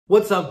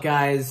What's up,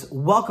 guys?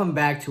 Welcome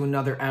back to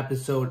another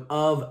episode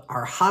of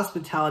our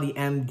Hospitality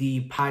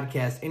MD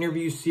podcast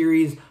interview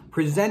series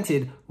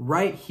presented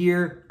right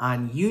here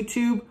on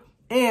YouTube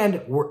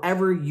and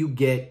wherever you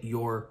get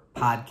your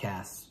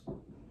podcasts.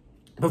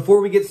 Before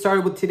we get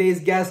started with today's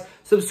guest,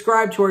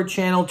 subscribe to our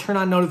channel, turn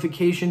on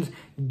notifications,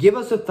 give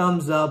us a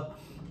thumbs up,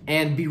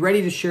 and be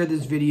ready to share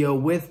this video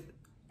with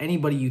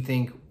anybody you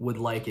think would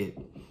like it.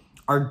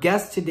 Our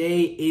guest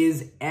today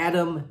is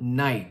Adam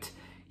Knight.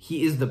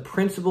 He is the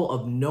principal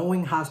of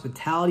Knowing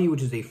Hospitality,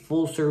 which is a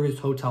full-service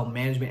hotel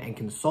management and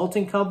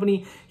consulting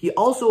company. He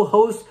also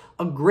hosts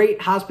a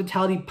great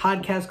hospitality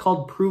podcast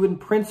called Proven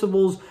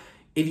Principles.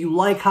 If you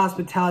like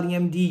Hospitality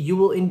MD, you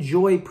will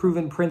enjoy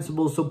Proven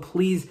Principles, so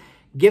please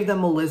give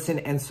them a listen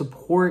and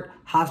support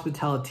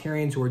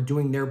hospitalitarians who are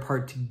doing their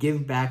part to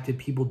give back to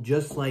people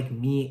just like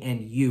me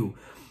and you.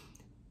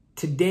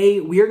 Today,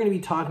 we are going to be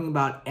talking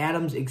about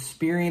Adam's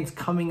experience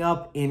coming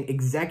up in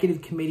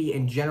executive committee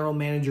and general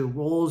manager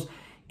roles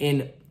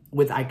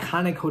with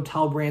iconic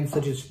hotel brands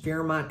such as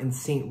Fairmont and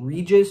St.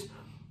 Regis.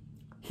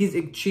 He's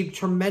achieved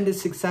tremendous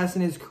success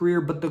in his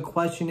career, but the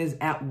question is,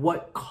 at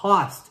what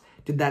cost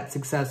did that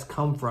success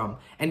come from?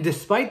 And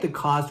despite the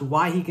cost,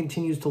 why he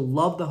continues to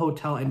love the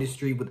hotel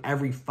industry with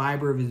every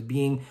fiber of his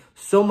being,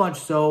 so much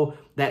so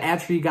that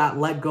after he got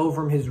let go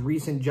from his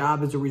recent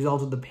job as a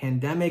result of the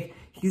pandemic,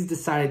 he's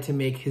decided to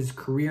make his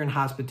career in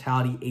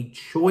hospitality a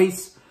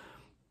choice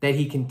that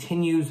he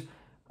continues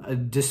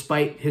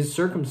despite his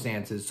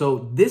circumstances.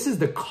 So this is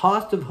the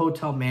cost of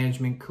hotel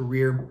management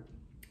career.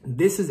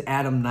 This is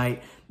Adam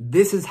Knight.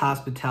 This is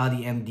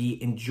Hospitality MD.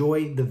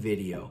 Enjoy the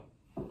video.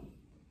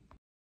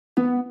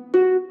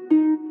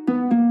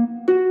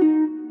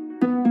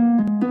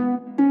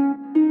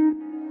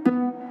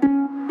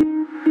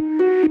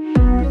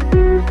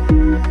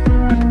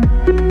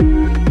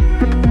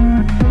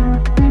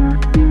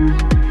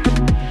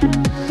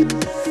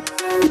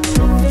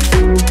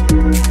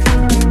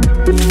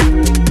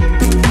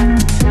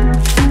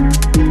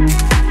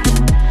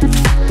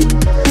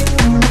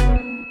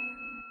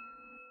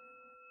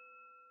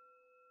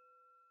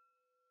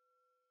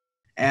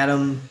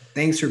 Adam,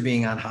 thanks for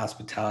being on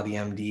Hospitality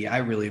MD. I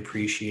really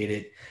appreciate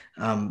it.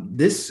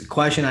 This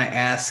question I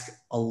ask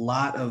a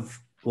lot of,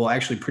 well,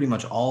 actually pretty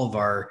much all of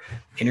our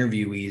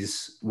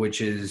interviewees,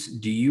 which is,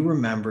 do you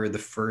remember the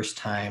first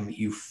time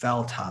you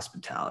felt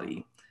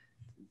hospitality?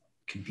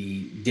 Could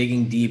be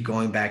digging deep,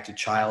 going back to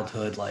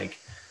childhood, like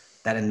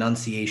that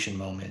enunciation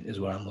moment is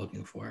what I'm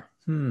looking for.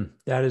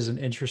 That is an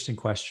interesting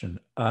question.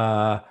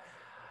 I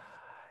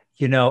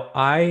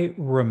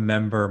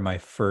remember my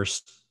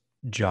first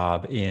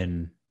job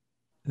in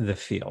the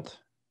field.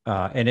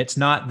 And it's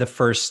not the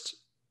first,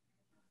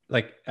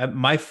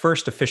 my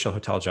first official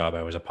hotel job,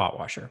 I was a pot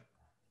washer.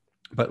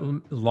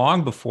 But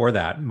long before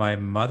that, my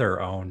mother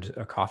owned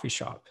a coffee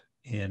shop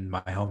in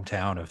my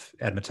hometown of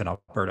Edmonton,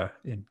 Alberta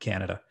in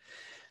Canada.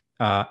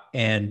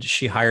 And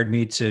she hired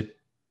me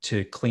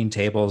to clean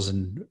tables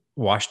and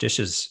wash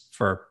dishes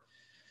for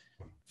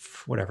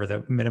whatever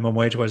the minimum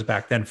wage was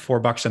back then,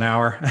 $4 an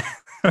hour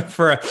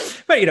for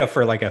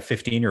like a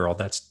 15-year-old,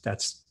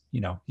 that's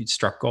you'd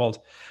struck gold.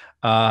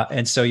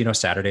 And so,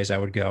 Saturdays I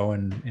would go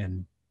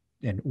and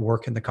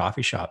work in the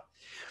coffee shop.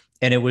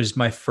 And it was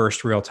my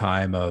first real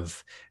time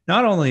of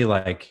not only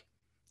like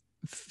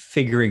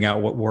figuring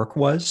out what work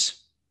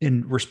was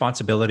in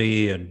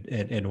responsibility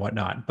and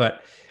whatnot,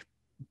 but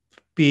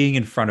being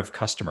in front of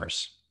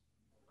customers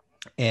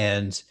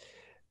and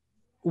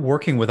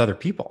working with other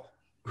people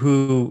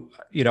who,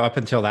 up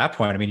until that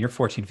point, I mean, you're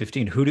 14,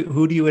 15,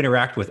 who do you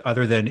interact with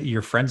other than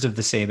your friends of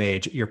the same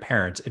age, your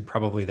parents, and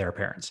probably their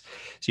parents?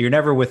 So you're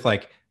never with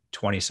like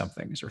 20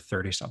 somethings or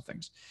 30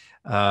 somethings,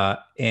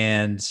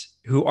 and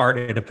who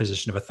aren't in a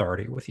position of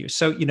authority with you.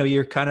 So,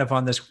 you're kind of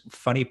on this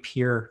funny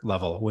peer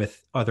level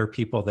with other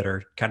people that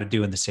are kind of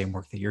doing the same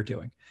work that you're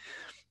doing.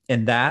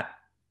 And that,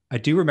 I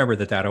do remember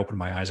that opened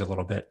my eyes a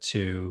little bit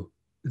to,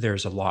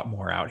 there's a lot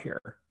more out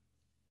here.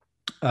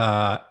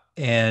 But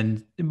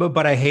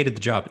I hated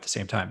the job at the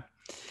same time,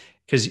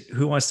 because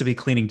who wants to be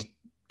cleaning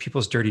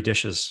people's dirty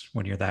dishes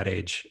when you're that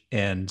age?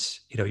 And,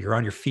 you're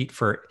on your feet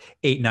for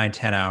 8, 9,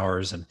 10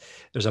 hours, and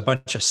there's a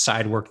bunch of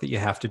side work that you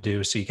have to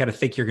do. So you kind of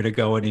think you're going to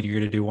go in and you're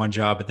going to do one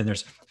job, but then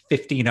there's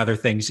 15 other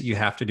things that you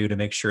have to do to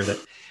make sure that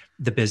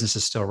the business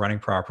is still running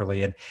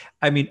properly. And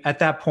I mean, at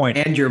that point,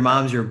 and your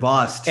mom's your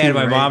boss too, and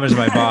my right? mom is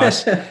my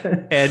boss.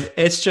 And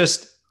it's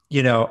just,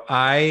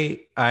 I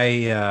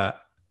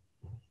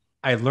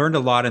learned a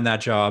lot in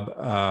that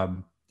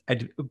job.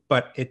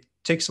 But it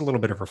takes a little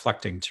bit of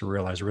reflecting to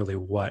realize really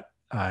what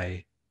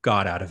I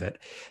got out of it,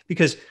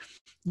 because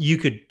you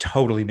could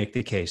totally make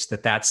the case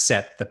that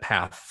set the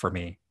path for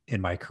me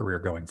in my career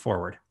going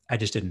forward. I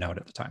just didn't know it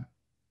at the time.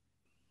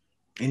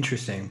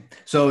 Interesting.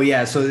 So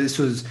this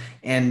was,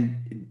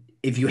 and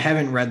if you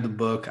haven't read the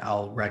book,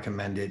 I'll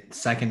recommend it.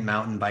 Second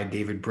Mountain by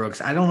David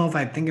Brooks. I don't know if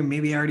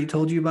maybe I already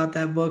told you about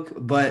that book,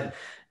 but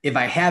if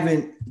I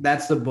haven't,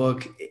 that's the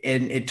book.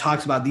 And it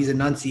talks about these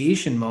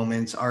enunciation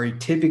moments are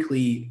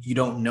typically, you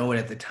don't know it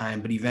at the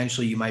time, but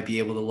eventually you might be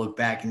able to look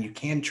back and you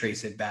can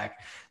trace it back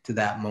to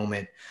that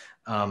moment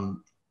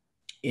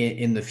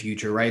in the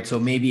future, right? So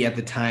maybe at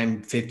the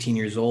time, 15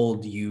 years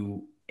old,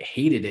 you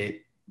hated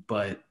it,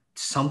 but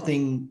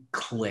something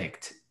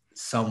clicked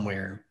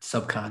somewhere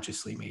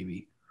subconsciously,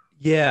 maybe.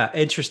 Yeah,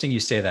 interesting you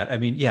say that. I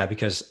mean, yeah,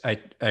 because I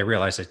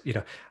realized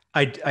that,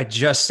 I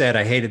just said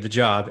I hated the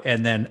job,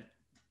 and then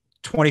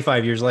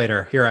 25 years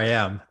later, here I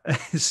am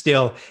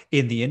still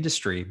in the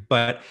industry.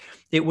 But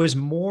it was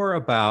more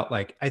about,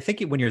 like, I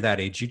think when you're that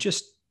age,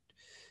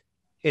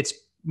 it's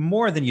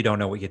more than you don't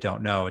know what you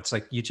don't know. It's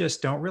like you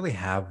just don't really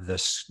have the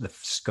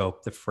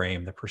scope, the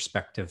frame, the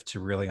perspective to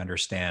really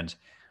understand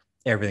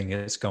everything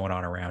that's going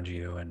on around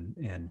you,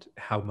 and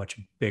how much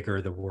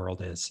bigger the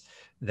world is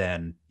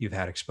than you've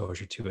had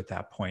exposure to at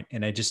that point.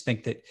 And I just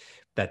think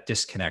that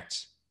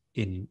disconnect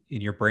in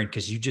your brain,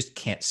 because you just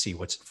can't see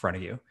what's in front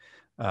of you,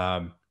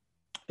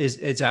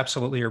 is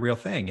absolutely a real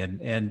thing.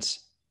 And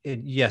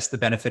yes, the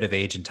benefit of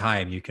age and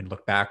time, you can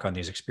look back on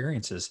these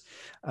experiences.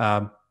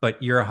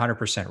 But you're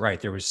 100% right.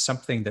 There was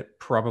something that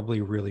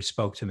probably really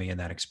spoke to me in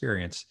that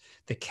experience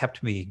that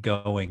kept me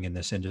going in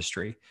this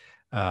industry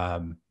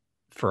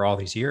for all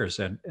these years.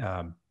 And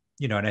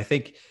I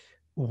think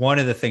one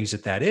of the things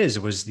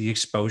that was the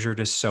exposure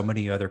to so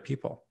many other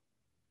people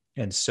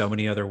and so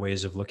many other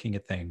ways of looking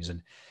at things,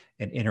 and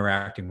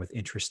interacting with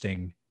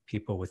interesting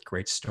people with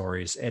great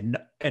stories, and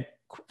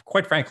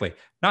quite frankly,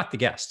 not the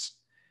guests,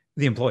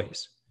 the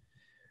employees,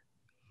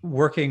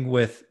 working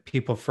with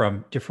people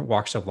from different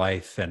walks of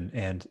life,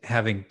 and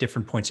having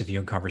different points of view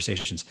and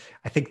conversations.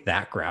 I think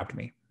that grabbed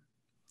me,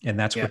 and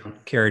that's Yeah.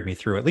 what carried me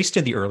through, at least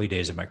in the early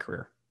days of my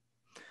career.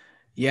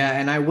 Yeah.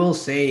 And I will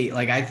say,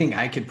 like, I think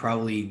I could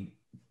probably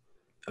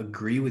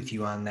agree with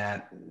you on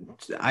that.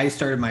 I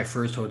started my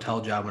first hotel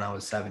job when I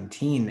was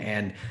 17,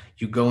 and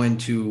you go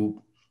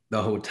into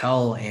the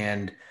hotel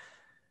and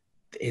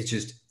it's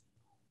just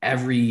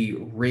every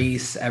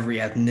race, every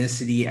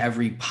ethnicity,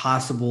 every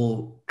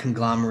possible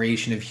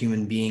conglomeration of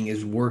human being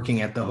is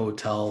working at the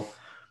hotel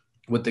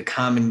with the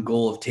common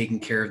goal of taking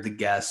care of the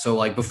guests. So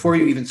like before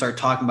you even start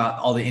talking about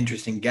all the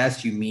interesting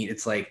guests you meet,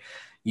 it's like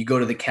you go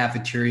to the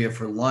cafeteria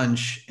for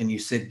lunch and you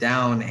sit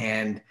down,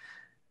 and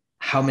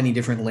how many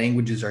different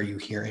languages are you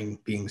hearing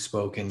being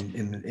spoken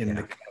in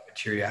the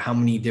cafeteria? How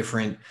many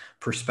different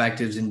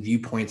perspectives and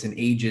viewpoints and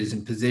ages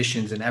and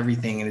positions and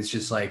everything? And it's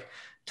just like,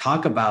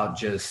 talk about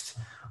just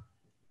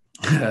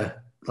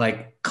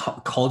like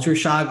culture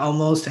shock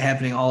almost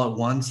happening all at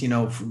once,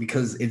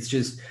 because it's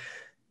just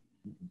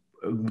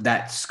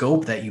that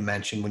scope that you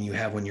mentioned when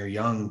you're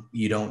young,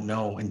 you don't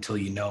know until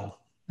you know.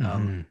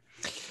 Mm-hmm.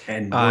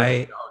 And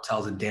working in a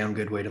hotel is a damn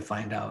good way to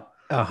find out.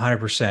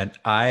 100%.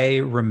 I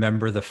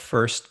remember the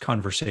first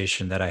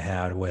conversation that I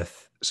had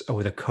with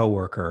a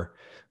coworker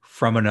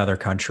from another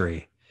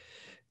country,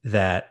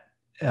 that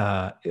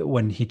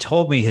when he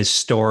told me his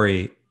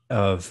story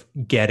of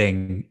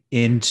getting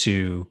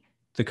into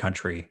the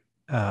country,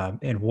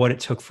 and what it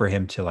took for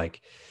him to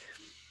like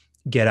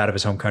get out of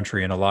his home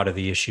country, and a lot of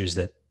the issues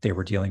that they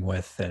were dealing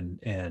with,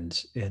 and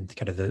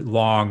kind of the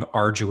long,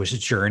 arduous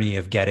journey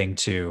of getting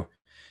to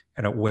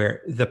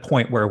where the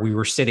point where we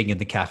were sitting in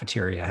the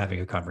cafeteria having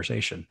a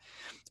conversation,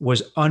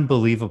 was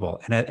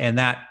unbelievable. And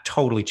that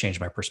totally changed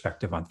my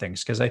perspective on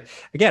things. Because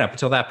again, up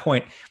until that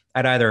point,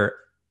 I'd either,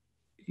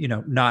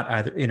 not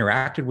either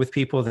interacted with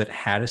people that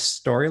had a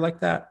story like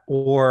that,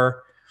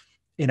 or,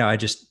 I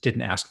just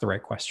didn't ask the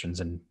right questions,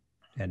 and,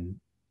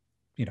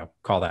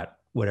 call that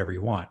whatever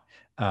you want.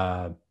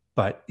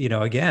 But,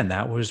 again,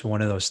 that was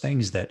one of those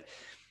things that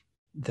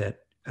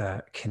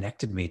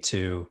connected me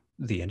to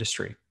the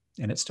industry.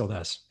 And it still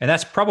does. And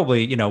that's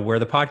probably, where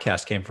the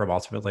podcast came from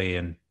ultimately.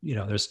 And,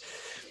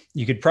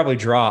 you could probably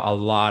draw a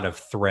lot of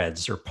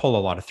threads, or pull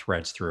a lot of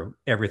threads through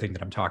everything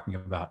that I'm talking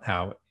about,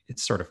 how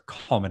it's sort of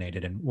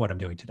culminated in what I'm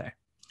doing today.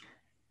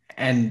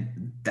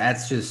 And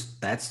that's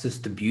just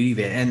the beauty of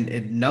it. And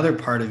another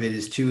part of it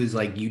is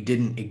like, you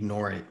didn't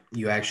ignore it.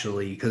 You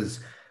actually, because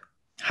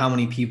how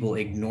many people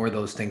ignore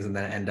those things and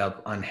then end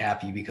up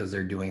unhappy because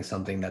they're doing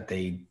something that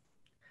they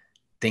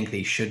think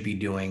they should be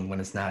doing when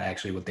it's not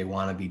actually what they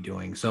want to be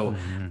doing. So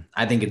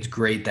I think it's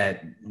great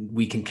that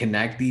we can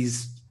connect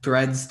these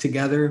threads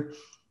together,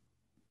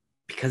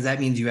 because that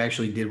means you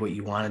actually did what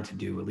you wanted to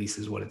do, at least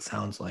is what it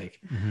sounds like.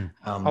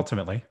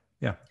 Ultimately.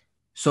 Yeah.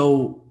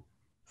 So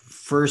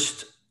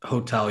first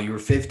hotel, you were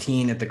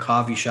 15 at the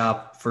coffee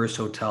shop, first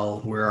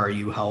hotel. Where are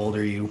you? How old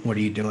are you? What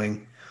are you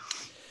doing?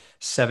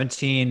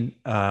 17.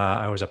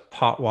 I was a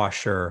pot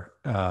washer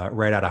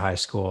right out of high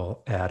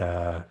school at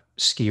a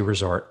ski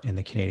resort in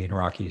the Canadian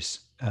Rockies.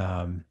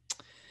 And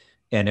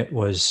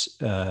it's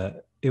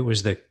the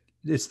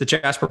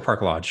Jasper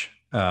Park Lodge,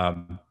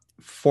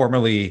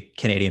 formerly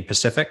Canadian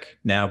Pacific,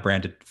 now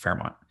branded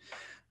Fairmont.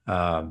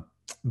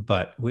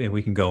 But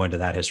we can go into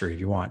that history if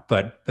you want,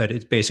 but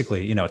it's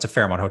basically, it's a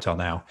Fairmont hotel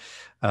now.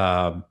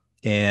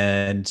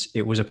 And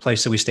it was a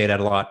place that we stayed at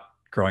a lot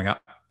growing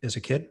up as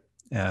a kid,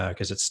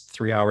 because it's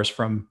 3 hours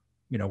from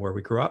where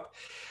we grew up.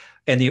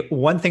 And the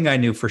one thing I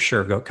knew for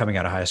sure coming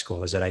out of high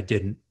school is that I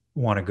didn't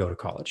want to go to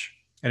college.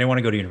 I didn't want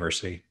to go to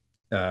university.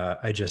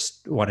 I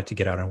just wanted to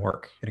get out and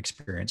work and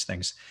experience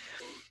things.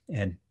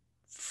 And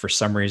for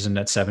some reason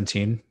at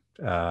 17,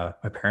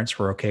 my parents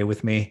were okay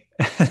with me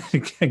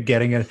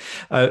getting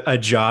a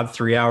job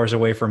 3 hours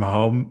away from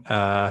home.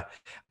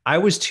 I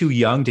was too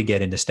young to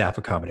get into staff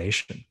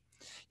accommodation.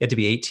 You had to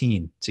be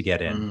 18 to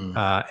get in.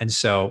 And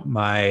so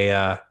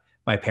my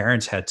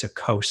parents had to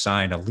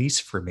co-sign a lease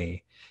for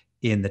me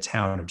in the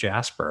town of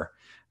Jasper.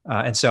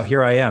 And so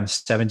here I am,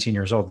 17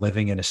 years old,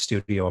 living in a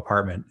studio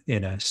apartment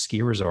in a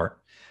ski resort.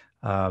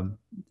 And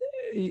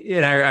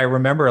I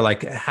remember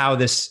like how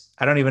this,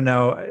 I don't even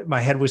know,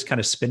 my head was kind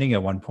of spinning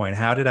at one point.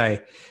 How did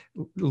I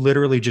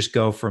literally just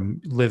go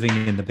from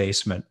living in the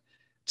basement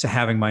to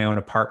having my own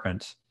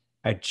apartment?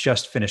 I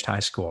just finished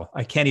high school.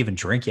 I can't even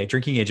drink yet.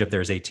 Drinking age up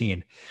there is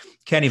 18.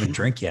 Can't even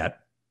drink yet.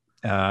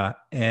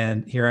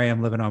 And here I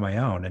am living on my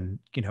own and,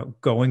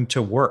 going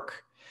to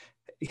work.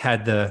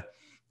 Had the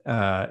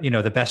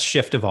best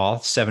shift of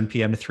all, 7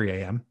 p.m. to 3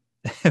 a.m.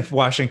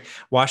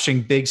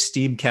 washing big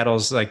steam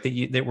kettles like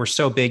that were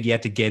so big you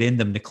had to get in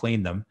them to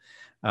clean them.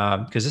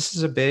 Because this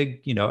is a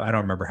big, I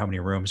don't remember how many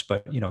rooms,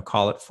 but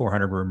call it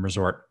 400 room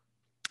resort,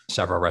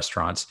 several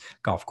restaurants,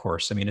 golf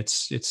course. I mean,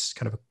 it's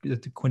kind of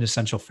the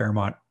quintessential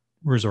Fairmont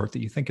resort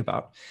that you think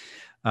about.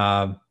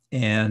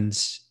 It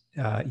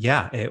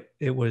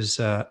was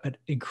an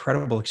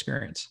incredible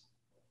experience.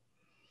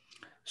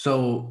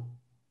 So,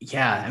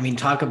 yeah, I mean,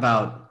 talk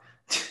about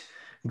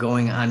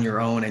going on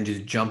your own and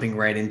just jumping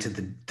right into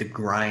the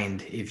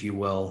grind, if you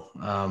will.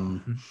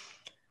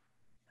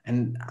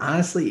 And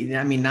honestly,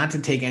 I mean, not to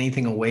take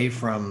anything away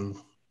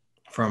from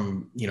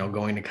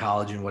going to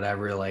college and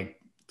whatever, like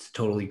it's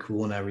totally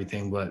cool and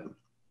everything, but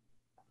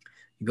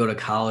you go to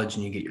college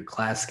and you get your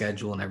class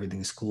schedule and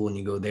everything's cool, and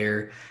you go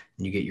there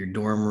and you get your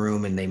dorm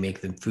room and they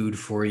make the food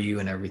for you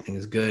and everything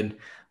is good.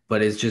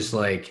 But it's just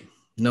like,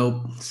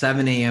 nope,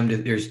 7 p.m.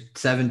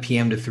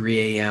 to 3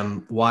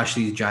 a.m., wash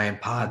these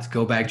giant pots,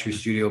 go back to your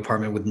studio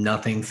apartment with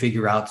nothing,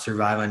 figure out,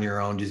 survive on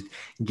your own, just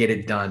get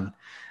it done.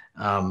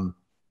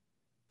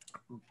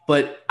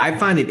 But I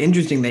find it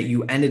interesting that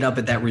you ended up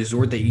at that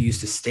resort that you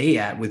used to stay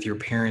at with your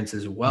parents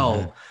as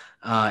well,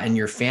 and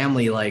your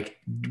family. Like,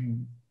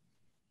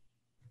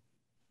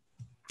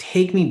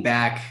 take me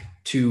back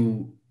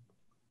to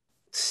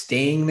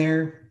staying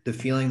there, the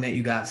feeling that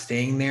you got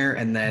staying there,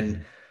 and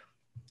then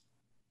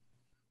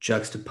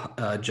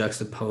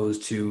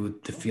juxtaposed to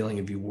the feeling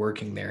of you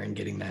working there and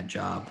getting that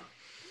job.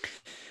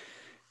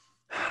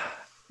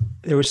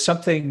 There was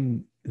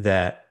something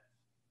that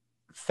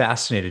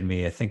fascinated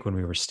me, I think, when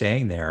we were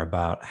staying there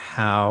about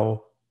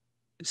how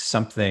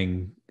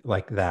something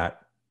like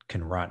that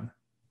can run.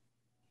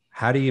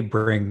 How do you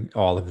bring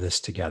all of this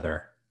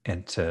together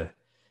and to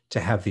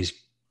have these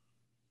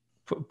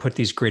put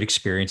these great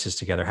experiences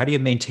together? How do you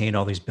maintain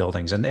all these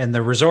buildings? And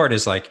the resort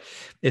is like,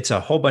 it's a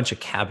whole bunch of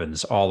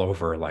cabins all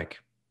over, like,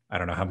 I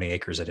don't know how many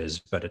acres it is,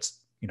 but it's,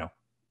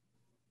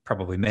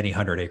 probably many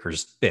hundred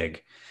acres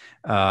big.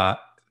 And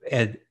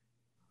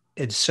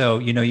so,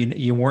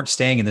 you weren't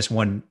staying in this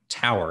one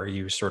tower.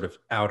 You were sort of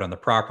out on the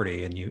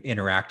property and you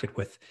interacted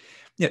with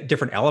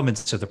different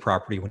elements of the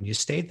property when you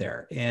stayed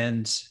there.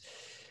 And,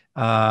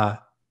 I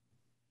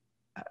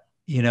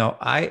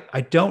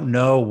don't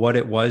know what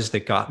it was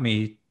that got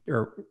me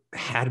or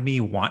had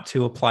me want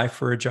to apply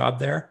for a job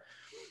there.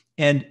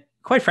 And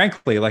quite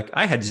frankly, like,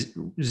 I had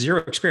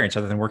zero experience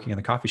other than working in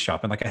the coffee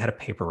shop, and like I had a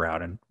paper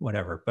route and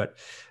whatever, but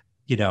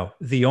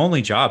the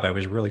only job I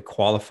was really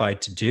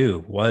qualified to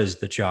do was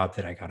the job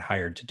that I got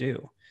hired to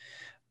do.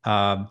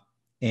 I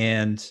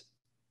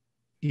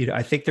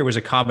think there was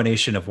a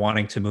combination of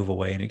wanting to move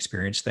away and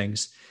experience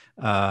things.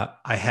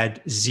 I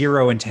had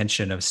zero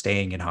intention of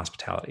staying in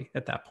hospitality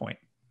at that point.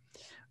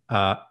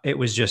 It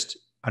was just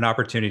an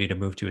opportunity to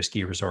move to a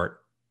ski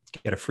resort,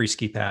 get a free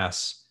ski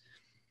pass.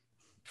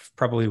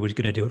 Probably was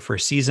going to do it for a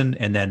season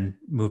and then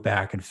move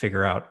back and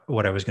figure out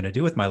what I was going to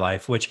do with my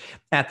life, which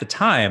at the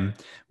time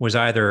was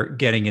either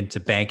getting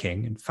into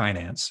banking and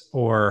finance,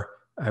 or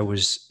I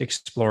was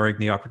exploring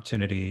the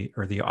opportunity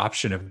or the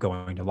option of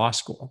going to law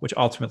school, which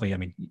ultimately, I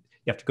mean, you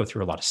have to go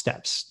through a lot of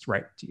steps,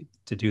 right,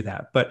 to do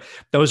that. But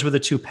those were the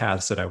two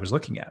paths that I was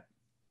looking at.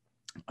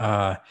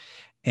 After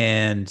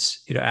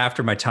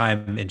my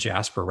time in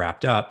Jasper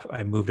wrapped up,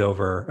 I moved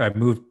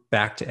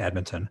back to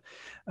Edmonton.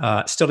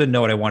 Still didn't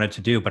know what I wanted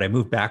to do, but I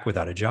moved back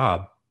without a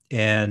job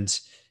and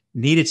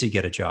needed to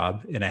get a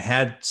job. And I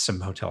had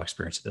some hotel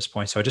experience at this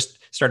point. So I just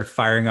started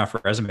firing off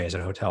resumes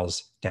at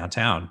hotels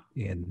downtown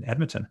in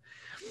Edmonton.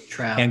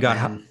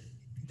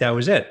 That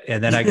was it.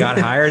 And then I got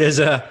hired as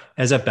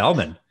a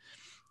bellman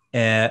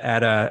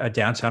at a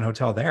downtown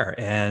hotel there.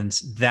 And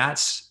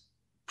that's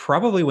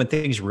probably when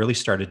things really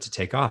started to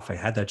take off. I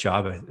had that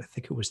job, I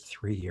think it was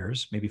 3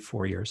 years, maybe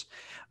 4 years.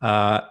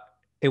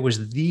 It was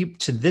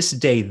to this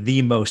day,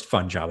 the most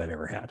fun job I've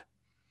ever had,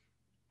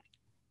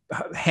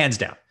 hands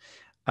down.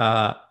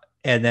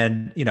 And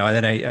then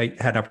I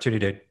had an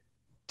opportunity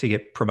to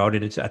get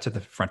promoted to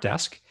the front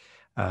desk.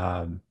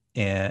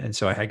 And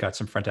so I had got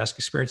some front desk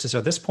experiences. So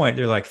at this point,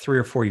 they're like 3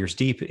 or 4 years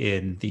deep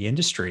in the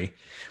industry,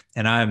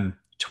 and I'm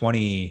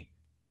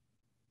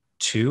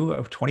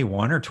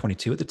 21 or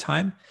 22 at the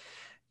time.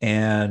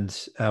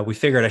 And we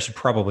figured I should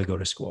probably go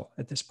to school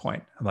at this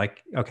point. I'm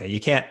like, okay,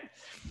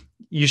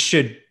 you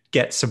should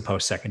get some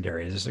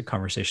post-secondary. This is a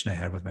conversation I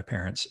had with my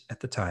parents at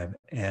the time.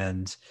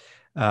 And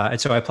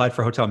so I applied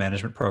for a hotel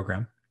management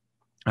program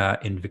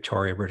in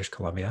Victoria, British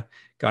Columbia,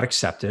 got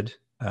accepted.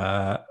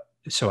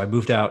 So I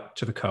moved out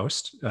to the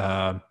coast.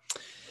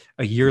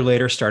 A year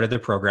later, started the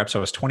program. So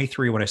I was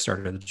 23 when I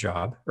started the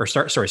job,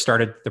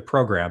 started the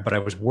program, but I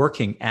was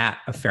working at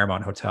a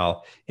Fairmont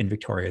hotel in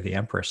Victoria, the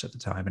Empress at the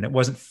time. And it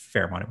wasn't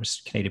Fairmont, it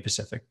was Canadian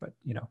Pacific, but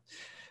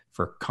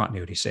for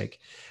continuity's sake.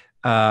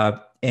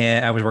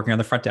 And I was working on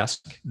the front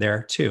desk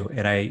there too.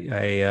 And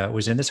I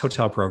was in this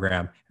hotel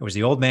program. I was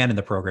the old man in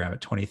the program at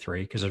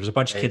 23 because there was a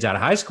bunch of kids out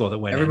of high school that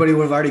went Everybody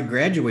would have already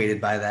graduated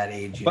by that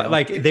age. But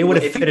like they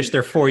would have finished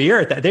their 4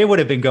 year. They would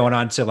have been going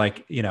on to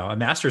a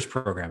master's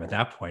program at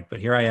that point. But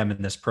here I am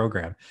in this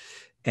program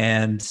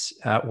and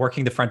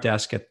working the front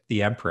desk at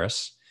the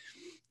Empress.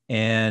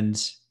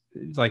 And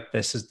like,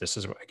 this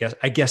is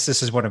I guess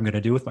this is what I'm going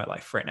to do with my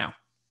life right now.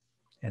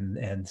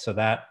 And so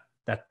that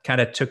kind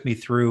of took me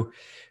through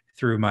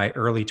my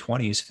early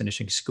 20s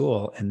finishing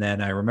school. And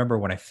then I remember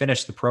when I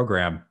finished the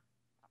program,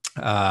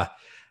 I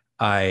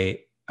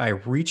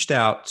reached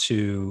out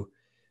to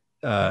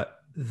the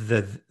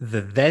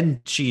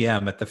then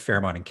GM at the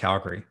Fairmont in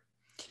Calgary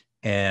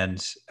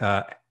and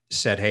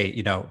said,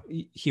 hey,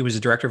 he was the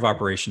director of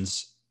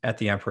operations at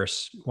the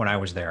Empress when I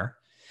was there.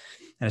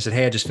 And I said,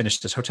 hey, I just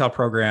finished this hotel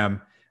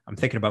program. I'm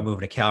thinking about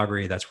moving to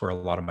Calgary. That's where a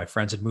lot of my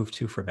friends had moved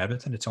to from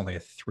Edmonton. It's only a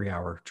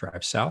 3-hour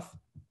drive south.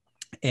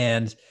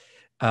 And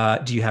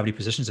do you have any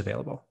positions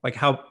available? Like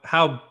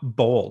how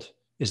bold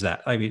is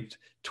that? I mean,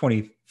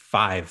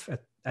 25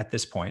 at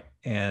this point,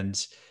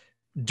 and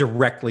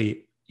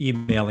directly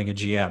emailing a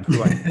GM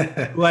who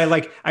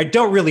I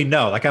don't really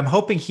know. Like I'm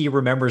hoping he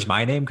remembers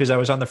my name because I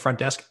was on the front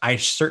desk. I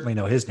certainly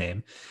know his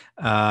name.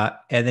 And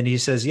then he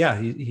says, yeah,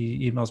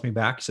 he emails me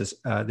back. He says,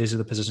 these are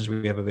the positions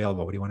we have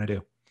available. What do you want to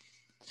do?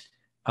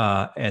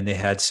 And they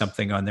had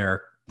something on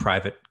their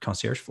private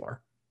concierge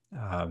floor,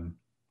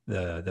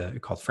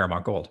 called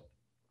Fairmont Gold.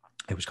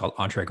 It was called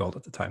Entree Gold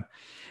at the time.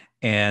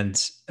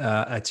 And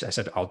I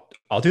said,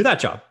 I'll do that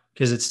job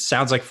because it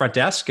sounds like front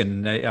desk.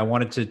 And I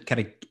wanted to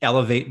kind of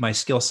elevate my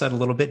skill set a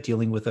little bit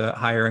dealing with a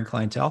higher end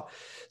clientele.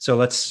 So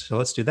let's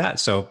do that.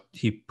 So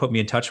he put me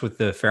in touch with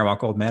the Fairmont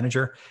Gold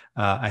manager.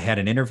 I had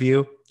an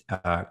interview,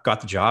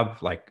 got the job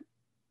like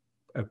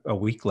a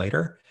week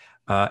later.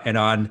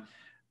 And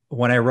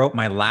when I wrote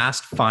my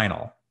last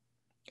final,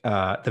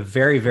 the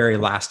very, very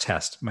last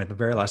test, the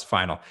very last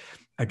final,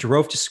 I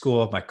drove to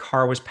school. My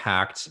car was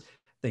packed.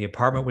 The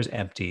apartment was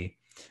empty.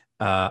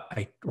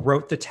 I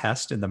wrote the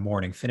test in the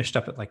morning, finished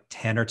up at like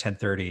 10 or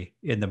 10:30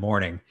 in the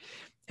morning.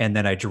 And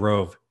then I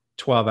drove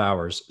 12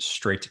 hours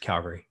straight to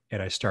Calgary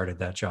and I started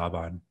that job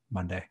on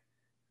Monday.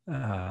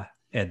 And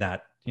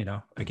that,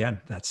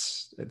 again,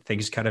 that's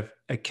things kind of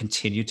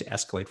continued to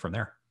escalate from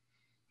there.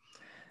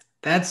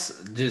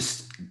 That's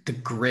just the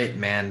grit,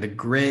 man. The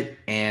grit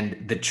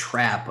and the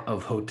trap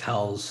of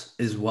hotels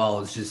as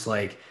well. It's just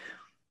like,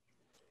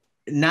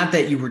 not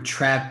that you were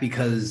trapped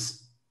because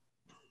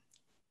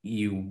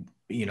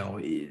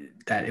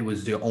that it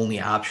was the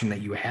only option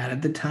that you had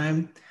at the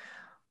time,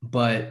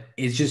 but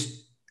it's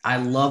just, I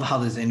love how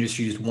this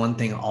industry is one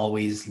thing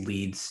always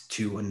leads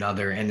to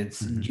another. And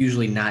it's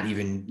usually not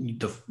even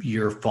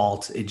your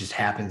fault. It just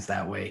happens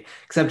that way.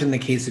 Except in the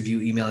case of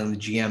you emailing the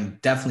GM,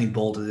 definitely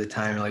bold at the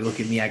time. You're like, look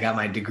at me, I got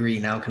my degree.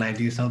 Now can I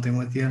do something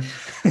with you?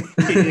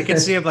 You can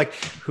see him like,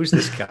 who's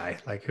this guy?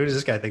 Like, who does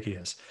this guy think he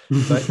is?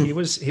 But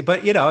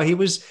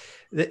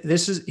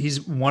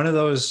he's one of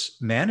those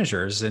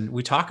managers. And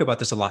we talk about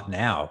this a lot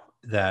now,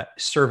 that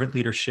servant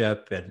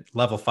leadership and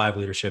level 5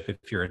 leadership,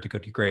 if you're into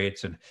good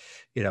grades and,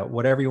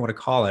 whatever you want to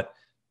call it.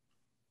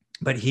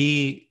 But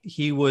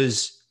he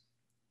was,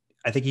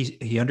 I think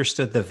he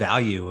understood the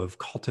value of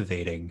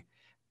cultivating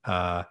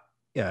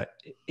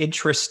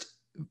interest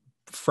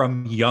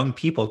from young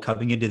people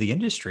coming into the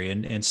industry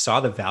and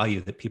saw the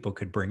value that people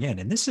could bring in.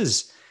 And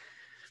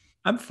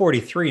I'm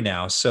 43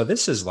 now. So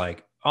this is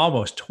like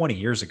almost 20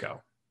 years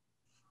ago.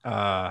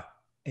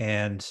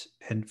 And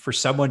for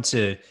someone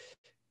to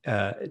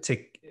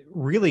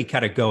really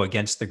kind of go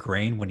against the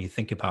grain when you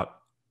think about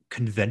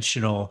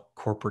conventional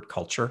corporate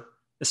culture,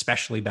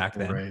 especially back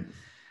then,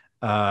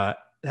 right.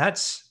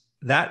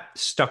 That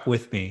stuck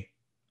with me.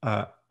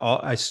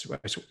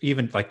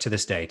 Even like to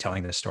this day,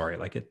 telling this story,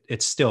 like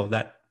it's still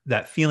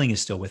that feeling is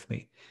still with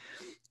me.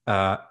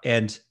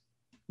 And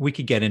we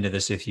could get into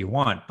this if you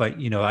want, but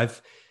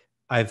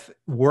I've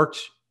worked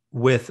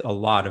with a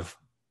lot of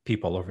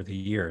people over the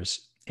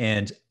years,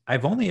 and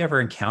I've only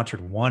ever encountered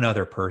one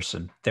other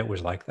person that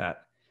was like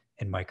that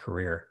in my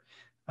career.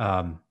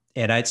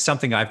 And it's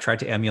something I've tried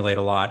to emulate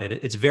a lot.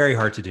 It's very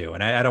hard to do.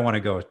 And I don't want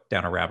to go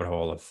down a rabbit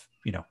hole of,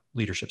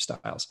 leadership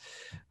styles,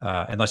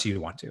 unless you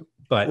want to.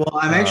 But well,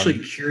 I'm actually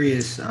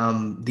curious.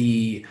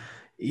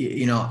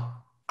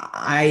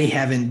 I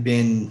haven't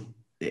been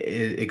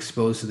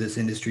exposed to this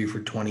industry for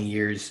 20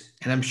 years,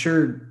 and I'm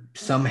sure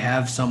some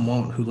have, some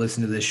won't, who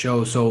listen to this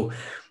show. So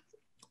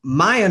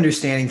my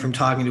understanding from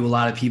talking to a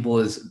lot of people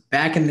is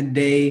back in the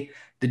day,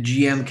 the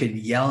GM could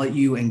yell at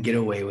you and get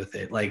away with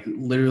it. Like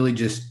literally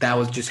just, that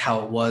was just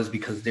how it was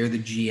because they're the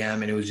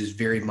GM and it was just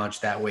very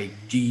much that way.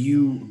 Do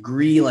you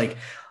agree? Like,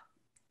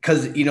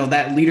 because, you know,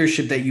 that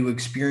leadership that you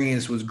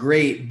experienced was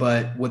great,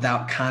 but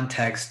without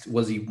context,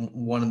 was he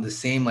one of the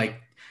same?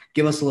 Like,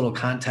 give us a little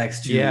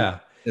context Yeah.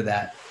 to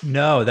that.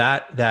 No,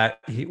 that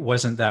he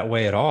wasn't that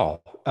way at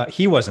all.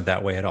 He wasn't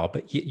that way at all.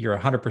 But you're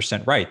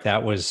 100% right.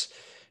 That was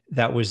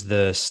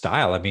the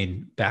style. I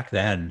mean, back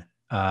then,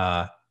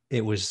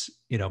 it was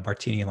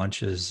martini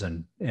lunches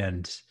and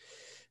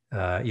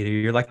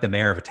you're like the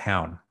mayor of a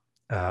town.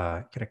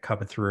 Kind of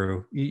coming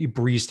through. You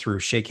breeze through,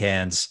 shake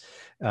hands,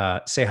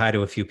 say hi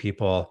to a few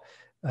people,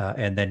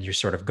 and then you're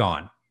sort of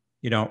gone.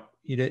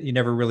 You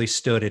never really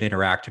stood and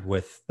interacted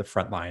with the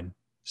frontline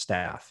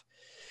staff.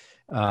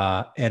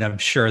 And I'm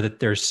sure that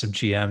there's some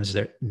GMs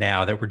that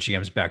were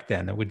GMs back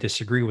then that would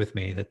disagree with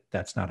me that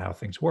that's not how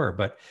things were.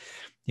 But,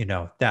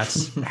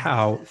 that's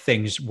how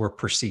things were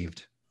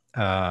perceived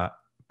by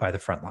the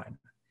front line,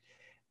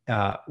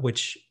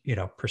 which,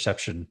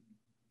 perception,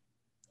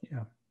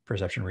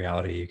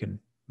 reality, you can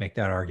make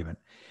that argument.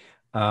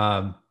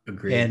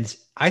 Agreed. And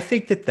I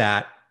think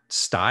that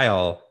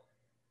style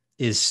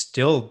is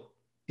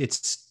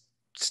it's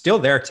still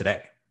there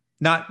today.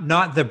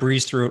 Not the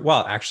breeze through it.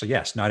 Well, actually,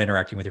 yes, not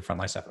interacting with your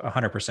frontline staff,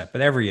 100%.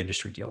 But every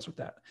industry deals with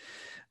that.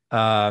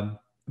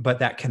 But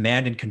that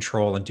command and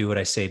control and do what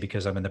I say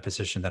because I'm in the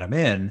position that I'm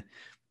in,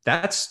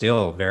 that's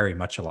still very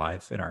much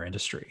alive in our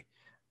industry.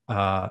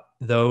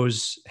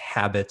 Those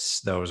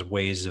habits, those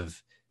ways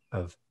of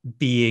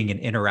being and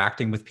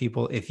interacting with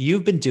people, if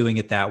you've been doing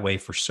it that way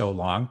for so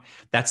long,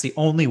 that's the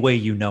only way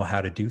you know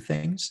how to do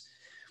things.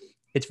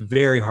 It's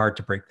very hard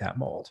to break that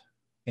mold.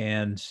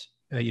 And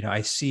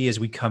I see as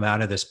we come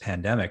out of this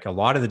pandemic, a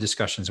lot of the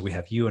discussions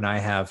you and I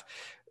have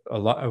a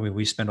lot. I mean,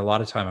 we spend a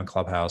lot of time on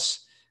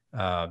Clubhouse,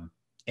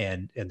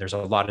 and there's a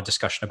lot of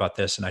discussion about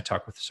this. And I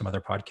talk with some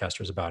other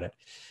podcasters about it,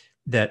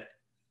 that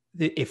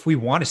if we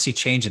want to see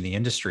change in the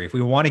industry, if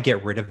we want to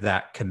get rid of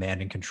that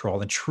command and control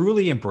and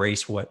truly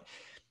embrace what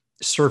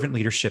servant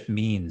leadership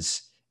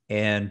means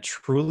and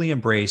truly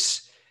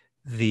embrace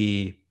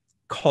the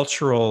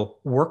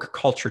work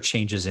culture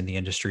changes in the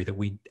industry that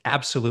we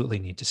absolutely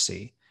need to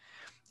see,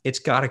 it's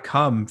got to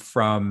come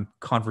from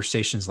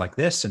conversations like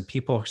this and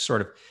people sort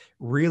of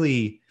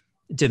really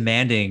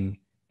demanding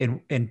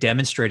and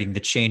demonstrating the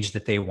change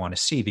that they want to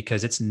see,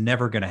 because it's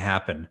never going to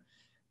happen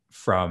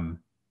from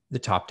the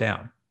top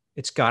down.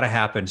 It's got to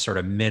happen sort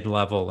of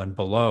mid-level and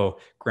below,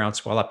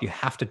 groundswell up. You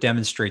have to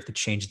demonstrate the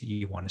change that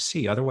you want to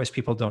see. Otherwise,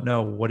 people don't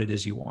know what it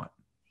is you want.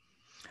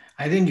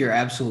 I think you're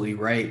absolutely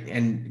right.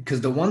 And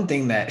because the one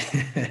thing that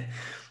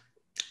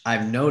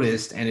I've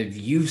noticed, and if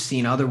you've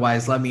seen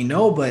otherwise, let me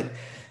know, but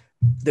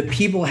the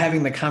people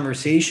having the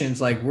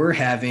conversations like we're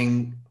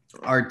having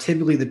are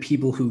typically the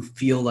people who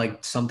feel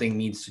like something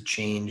needs to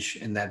change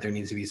and that there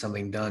needs to be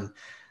something done.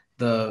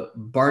 The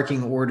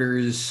barking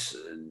orders,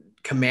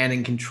 command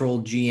and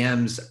control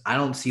GMs, I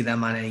don't see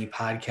them on any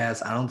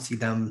podcast. I don't see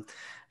them,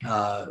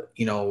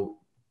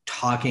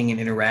 talking and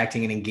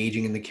interacting and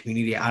engaging in the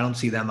community. I don't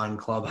see them on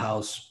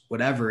Clubhouse,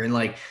 whatever. And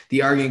like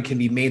the argument can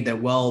be made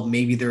that, well,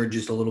 maybe they're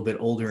just a little bit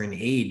older in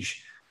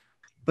age,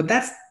 but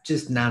that's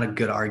just not a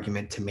good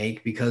argument to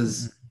make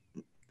because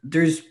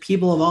there's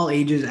people of all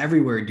ages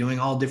everywhere doing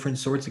all different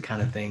sorts of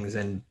kind of things.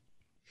 And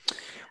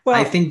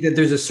I think that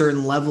there's a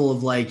certain level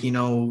of like,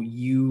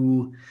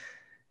 you,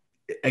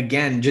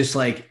 again, just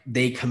like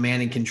they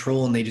command and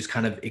control and they just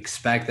kind of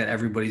expect that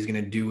everybody's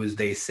going to do as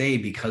they say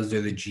because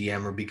they're the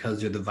GM or because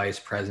they're the vice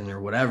president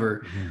or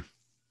whatever,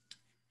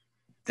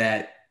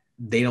 that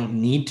they don't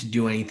need to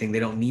do anything. They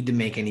don't need to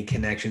make any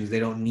connections. They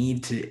don't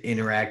need to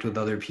interact with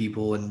other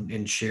people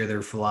and share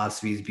their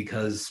philosophies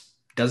because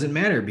it doesn't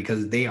matter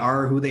because they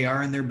are who they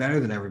are and they're better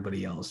than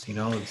everybody else.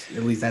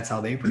 At least that's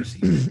how they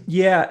perceive it.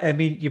 Yeah. I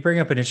mean, you bring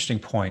up an interesting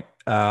point.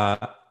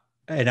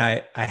 And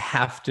I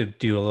have to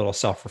do a little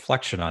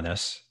self-reflection on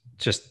this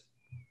just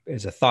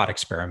as a thought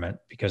experiment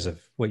because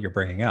of what you're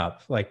bringing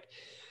up. Like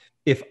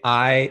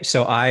I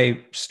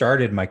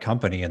started my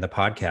company and the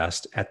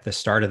podcast at the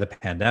start of the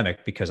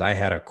pandemic because I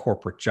had a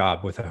corporate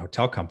job with a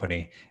hotel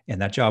company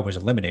and that job was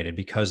eliminated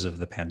because of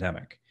the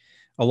pandemic,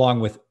 along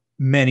with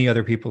many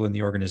other people in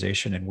the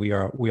organization. And we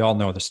all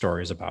know the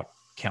stories about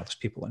countless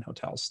people in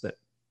hotels that,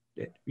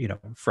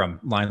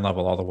 from line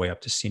level all the way up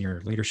to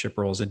senior leadership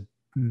roles in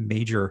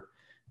major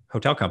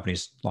hotel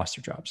companies lost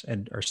their jobs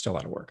and are still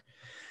out of work.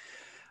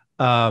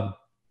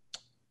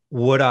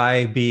 Would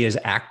I be as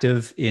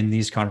active in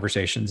these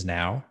conversations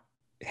now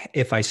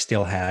if I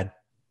still had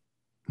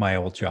my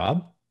old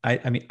job?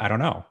 I mean, I don't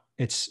know.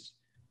 It's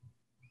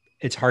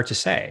hard to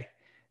say.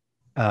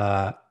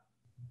 I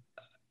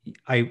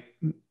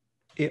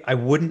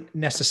wouldn't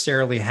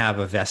necessarily have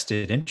a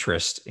vested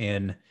interest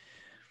in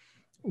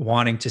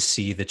wanting to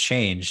see the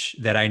change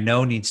that I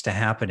know needs to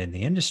happen in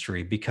the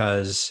industry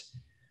because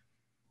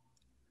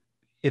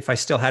if I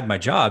still had my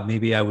job,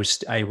 maybe I was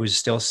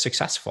still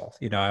successful.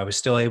 You know, I was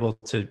still able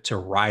to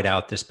ride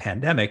out this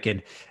pandemic,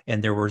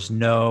 and there was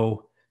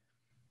no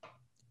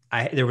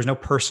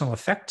personal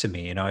effect to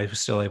me. You know, I was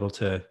still able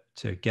to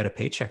get a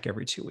paycheck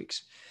every 2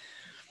 weeks.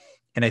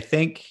 And I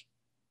think,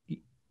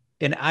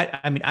 and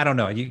I mean, I don't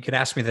know. You could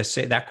ask me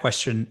that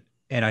question,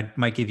 and I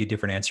might give you a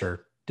different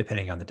answer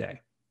depending on the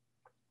day.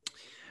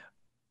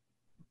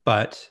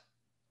 But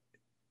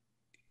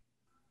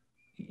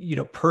you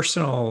know,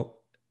 personal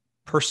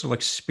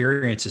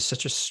experience is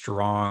such a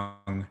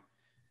strong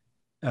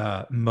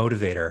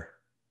motivator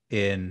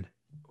in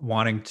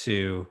wanting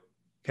to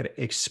kind of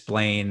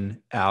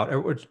explain out,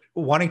 or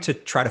wanting to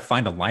try to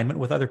find alignment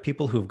with other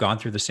people who've gone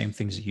through the same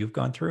things that you've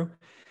gone through,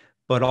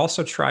 but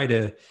also try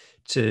to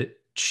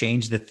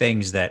change the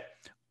things that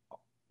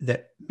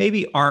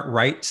maybe aren't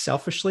right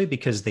selfishly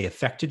because they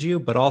affected you,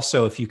 but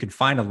also if you can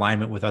find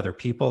alignment with other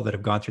people that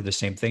have gone through the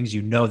same things,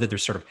 you know that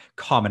there's sort of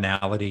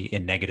commonality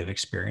in negative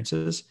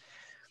experiences,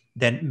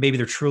 then maybe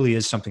there truly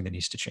is something that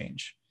needs to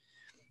change.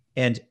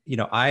 And, you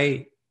know,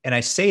 I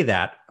say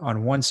that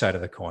on one side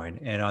of the coin,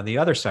 and on the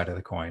other side of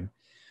the coin,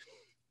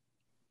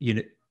 you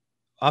know,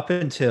 up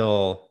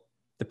until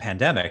the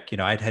pandemic, you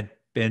know, had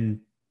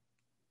been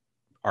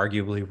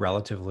arguably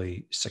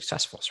relatively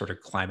successful, sort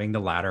of climbing the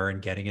ladder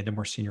and getting into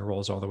more senior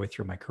roles all the way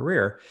through my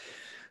career.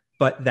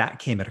 But that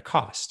came at a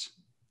cost.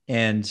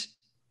 And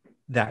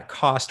that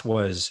cost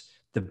was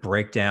the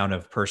breakdown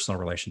of personal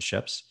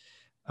relationships,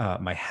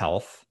 my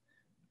health,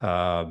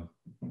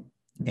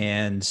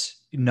 and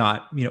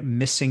not, you know,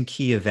 missing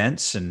key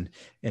events and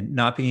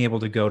not being able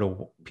to go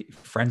to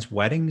friends'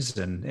 weddings,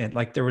 and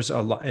like there was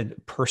a lot of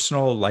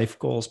personal life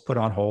goals put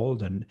on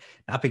hold, and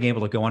not being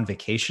able to go on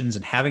vacations,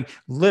 and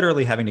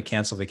literally having to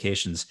cancel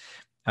vacations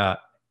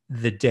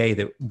the day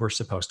that we're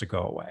supposed to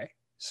go away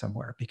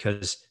somewhere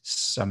because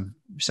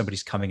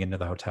somebody's coming into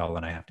the hotel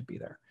and I have to be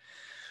there.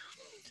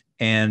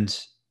 And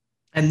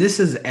this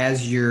is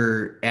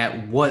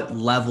at what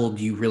level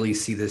do you really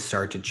see this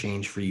start to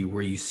change for you,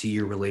 where you see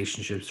your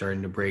relationship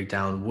starting to break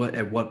down?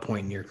 At what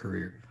point in your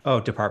career? Oh,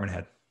 department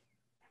head.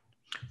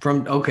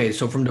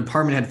 So from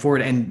department head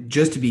forward, and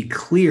just to be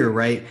clear,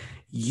 right,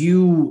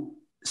 you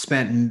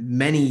spent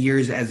many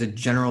years as a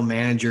general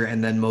manager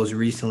and then most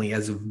recently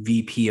as a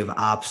VP of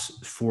ops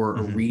for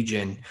a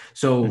region.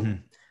 So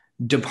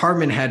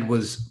department head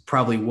was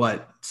probably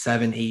what,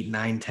 7, 8,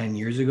 9, 10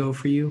 years ago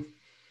for you?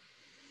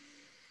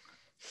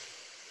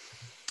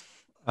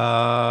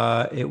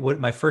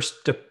 My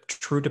first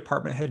true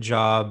department head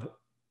job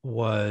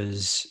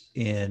was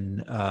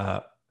in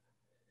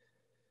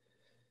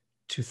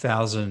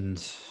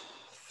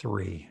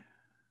 2003.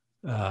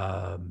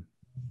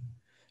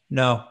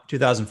 No,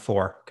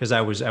 2004, because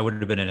I would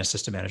have been an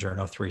assistant manager in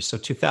 2003. So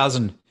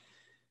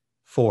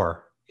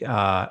 2004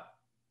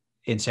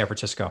 in San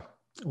Francisco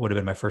would have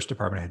been my first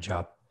department head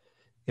job.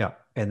 Yeah,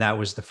 and that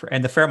was the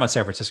Fairmont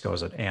San Francisco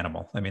is an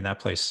animal. I mean, that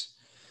place,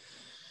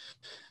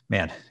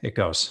 man, it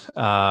goes.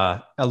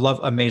 I love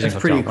amazing.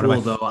 That's hotel. pretty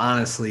cool, though.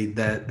 Honestly,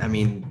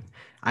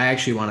 I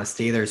actually want to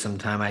stay there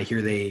sometime. I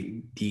hear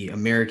the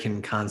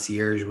American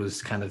concierge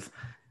was kind of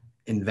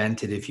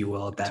invented, if you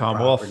will, at that Tom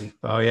property. Wolfe.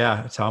 Oh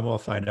yeah, Tom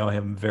Wolfe. I know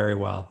him very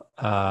well.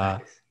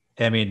 Nice.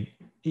 I mean,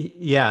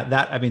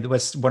 yeah, it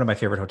was one of my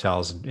favorite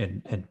hotels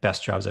and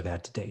best jobs I've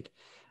had to date.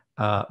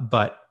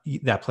 But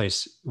that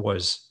place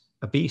was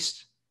a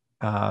beast,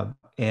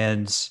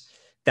 and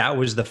that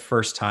was the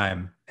first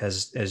time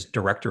as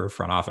director of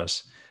front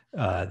office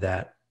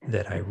that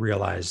I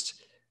realized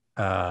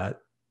that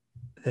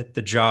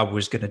the job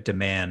was going to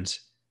demand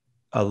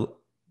a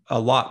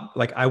lot.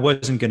 Like I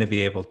wasn't going to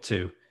be able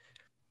to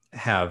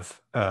have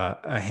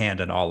a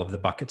hand in all of the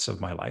buckets of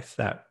my life.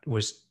 I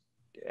was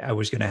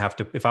going to have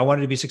to, if I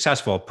wanted to be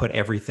successful, put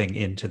everything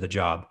into the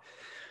job.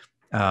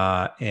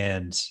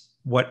 And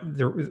what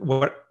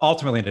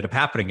ultimately ended up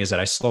happening is that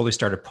I slowly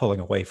started pulling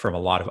away from a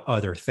lot of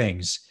other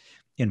things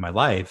in my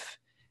life,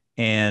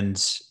 and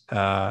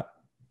that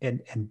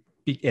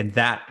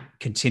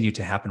continued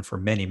to happen for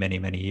many, many,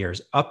 many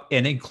years, up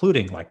and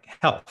including like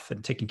health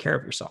and taking care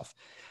of yourself.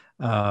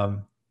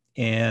 And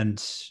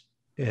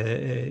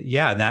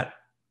that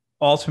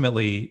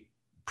ultimately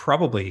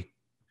probably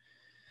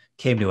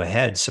came to a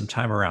head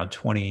sometime around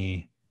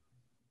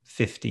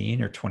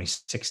 2015 or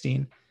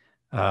 2016,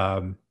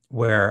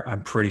 where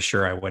I'm pretty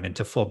sure I went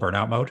into full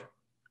burnout mode,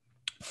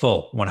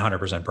 full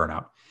 100%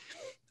 burnout.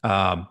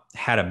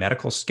 Had a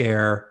medical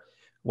scare,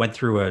 went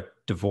through a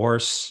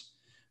divorce,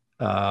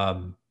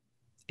 and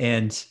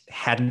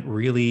hadn't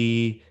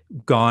really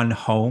gone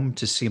home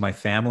to see my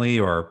family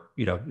or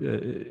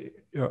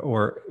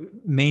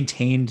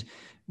maintained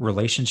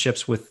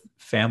relationships with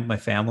my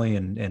family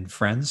and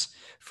friends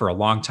for a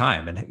long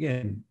time,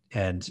 and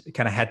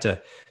kind of had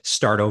to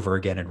start over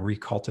again and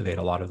recultivate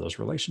a lot of those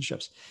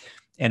relationships.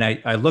 And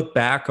I look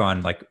back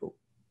on, like,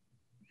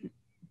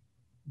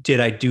 did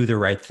I do the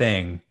right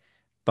thing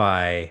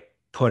by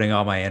putting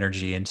all my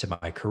energy into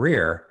my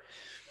career?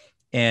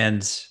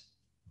 And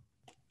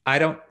I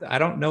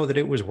don't know that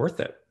it was worth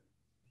it.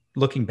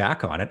 Looking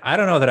back on it, I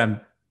don't know that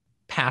I'm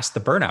past the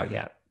burnout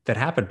yet. that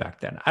happened back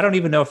then. I don't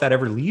even know if that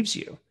ever leaves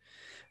you.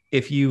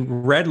 If you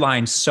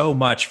redline so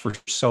much for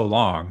so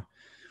long,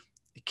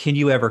 can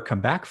you ever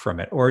come back from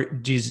it? Or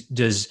do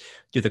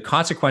the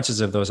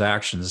consequences of those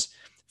actions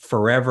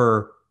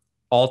forever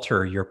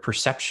alter your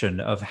perception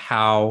of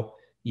how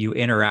you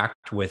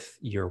interact with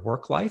your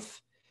work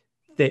life?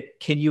 That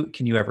can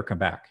you ever come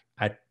back?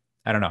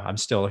 I don't know. I'm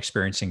still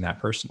experiencing that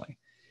personally.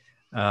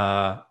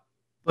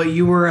 But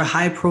you were a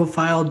high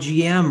profile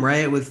GM,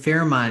 right? With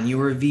Fairmont, you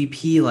were a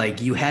VP,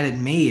 like you had it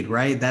made,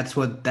 right? That's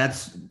what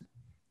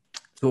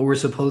we're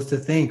supposed to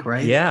think,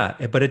 right? Yeah,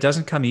 but it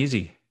doesn't come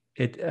easy.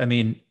 I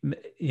mean,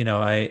 you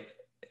know,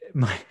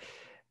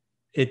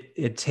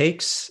 it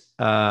takes,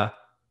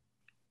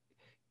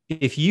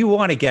 if you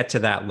want to get to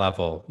that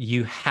level,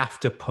 you have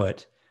to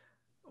put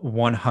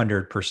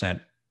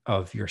 100%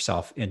 of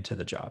yourself into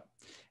the job.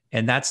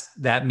 And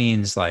that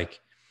means like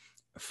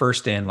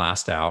first in,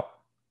 last out.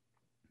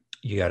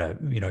 You gotta,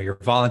 you're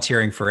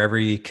volunteering for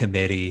every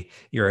committee,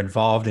 you're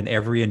involved in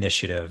every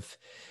initiative,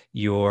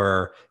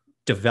 you're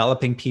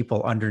developing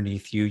people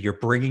underneath you, you're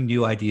bringing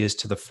new ideas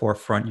to the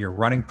forefront, you're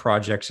running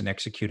projects and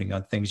executing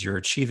on things, you're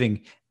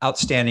achieving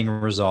outstanding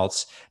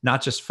results,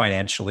 not just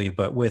financially,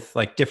 but with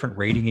like different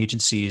rating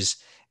agencies,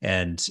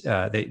 and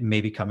they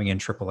may be coming in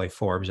AAA,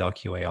 Forbes,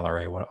 LQA,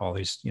 LRA, all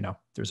these,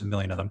 there's a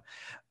million of them.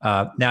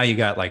 Now you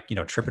got like,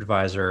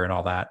 TripAdvisor and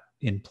all that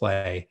in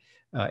play,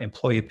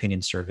 employee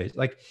opinion surveys,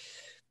 like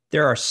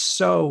there are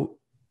so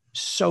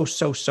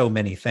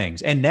many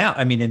things. And now,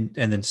 I mean,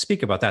 and then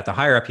speak about that, the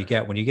higher up you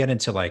get, when you get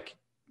into like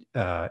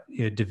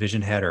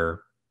division head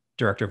or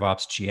director of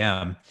ops,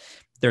 GM,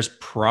 there's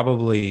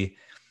probably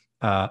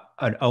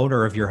an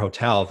owner of your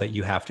hotel that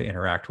you have to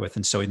interact with.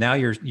 And so now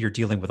you're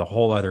dealing with a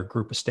whole other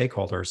group of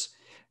stakeholders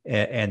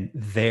and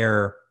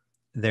their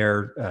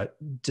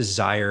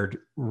desired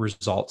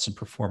results and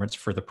performance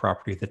for the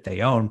property that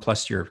they own.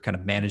 Plus you're kind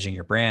of managing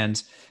your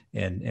brands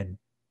and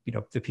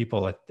the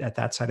people at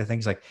that side of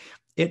things. Like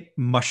it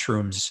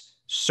mushrooms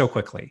so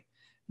quickly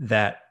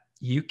that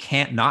you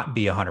can't not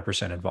be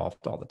 100%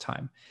 involved all the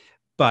time.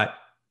 But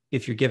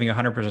if you're giving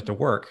 100% to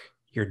work,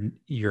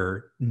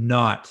 you're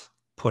not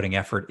putting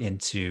effort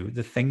into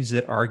the things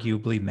that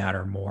arguably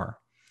matter more.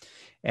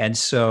 And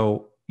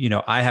so,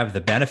 I have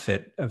the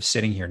benefit of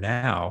sitting here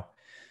now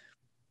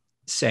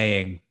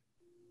saying,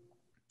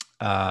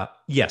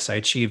 yes, I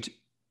achieved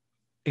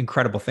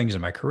incredible things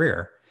in my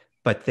career,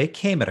 but they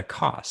came at a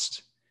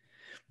cost.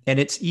 And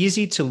it's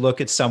easy to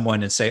look at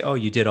someone and say, oh,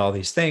 you did all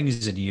these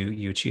things and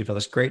you achieved all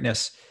this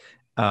greatness.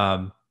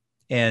 But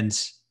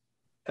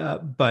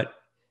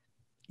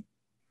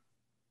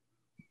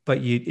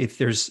if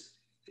there's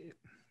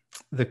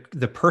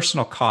the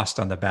personal cost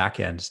on the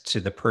back end to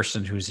the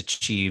person who's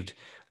achieved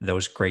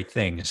those great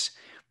things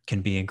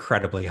can be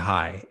incredibly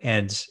high.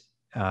 And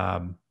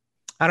I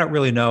don't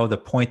really know the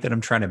point that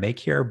I'm trying to make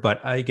here,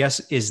 but I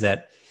guess is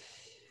that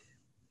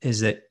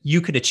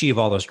you could achieve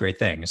all those great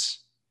things,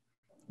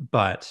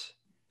 but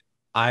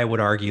I would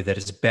argue that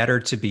it's better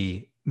to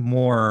be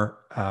more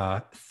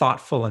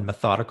thoughtful and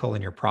methodical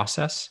in your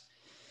process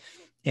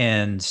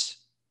and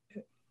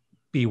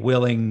be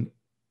willing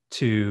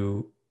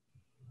to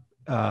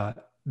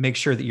make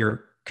sure that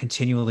you're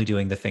continually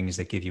doing the things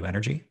that give you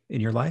energy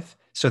in your life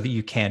so that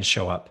you can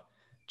show up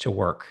to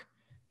work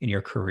in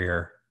your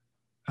career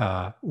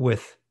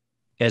with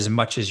as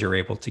much as you're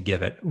able to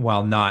give it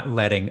while not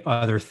letting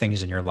other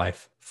things in your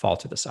life fall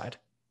to the side.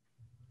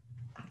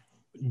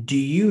 Do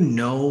you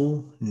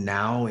know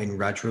now in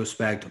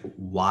retrospect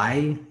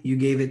why you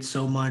gave it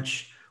so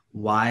much?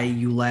 Why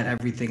you let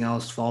everything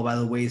else fall by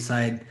the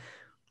wayside?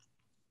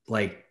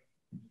 Like,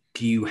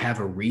 do you have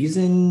a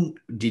reason?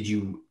 Did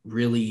you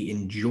really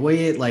enjoy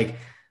it? Like,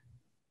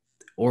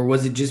 or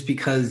was it just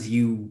because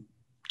you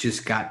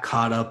just got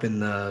caught up in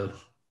the,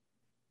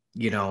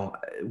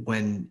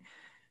 when,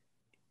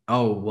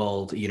 oh,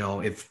 well,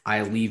 if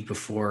I leave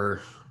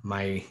before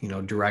my,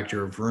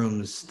 director of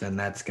rooms, then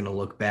that's going to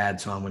look bad.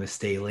 So I'm going to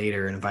stay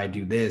later. And if I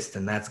do this,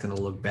 then that's going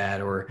to look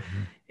bad. Or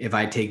if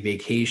I take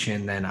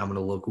vacation, then I'm going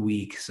to look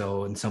weak.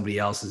 So, and somebody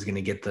else is going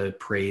to get the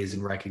praise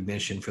and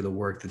recognition for the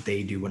work that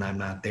they do when I'm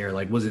not there.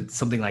 Like, was it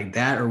something like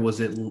that? Or was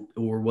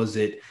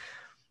it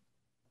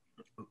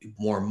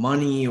more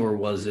money? Or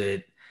was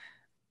it,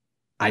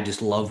 I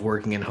just love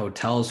working in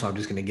hotels, so I'm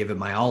just going to give it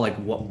my all? Like,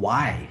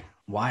 why?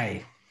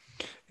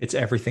 It's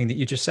everything that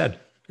you just said.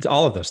 It's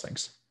all of those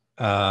things.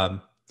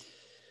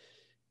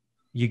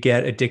 You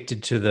get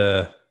addicted to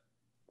the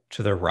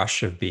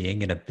rush of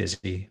being in a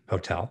busy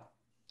hotel,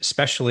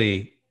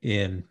 especially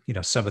in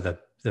some of the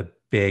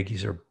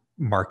big or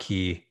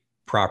marquee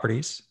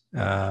properties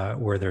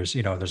where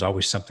there's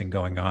always something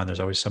going on. There's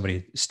always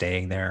somebody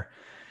staying there,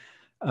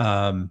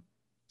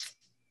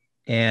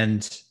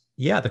 and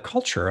yeah, the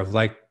culture of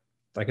like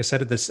I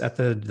said at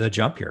the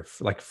jump here,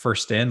 like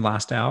first in,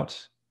 last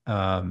out.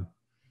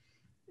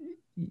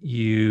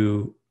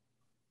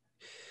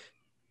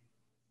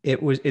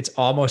 It's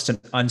almost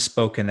an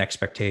unspoken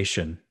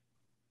expectation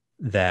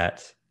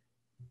that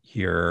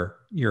you're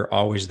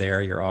always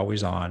there, you're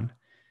always on,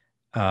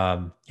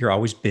 you're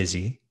always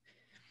busy.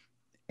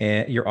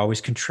 and you're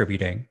always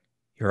contributing.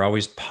 You're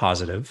always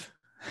positive.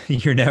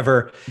 You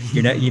never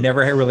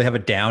really have a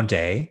down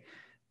day.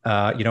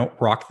 You don't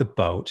rock the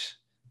boat.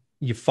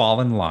 You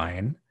fall in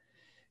line.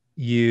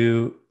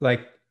 You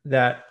like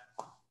that.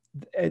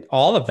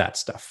 All of that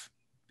stuff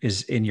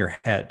is in your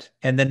head.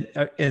 And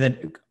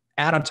then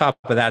add on top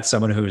of that,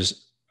 someone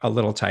who's a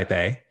little type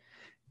A,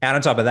 add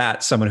on top of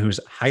that, someone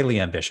who's highly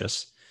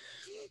ambitious.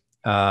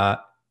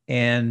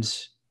 And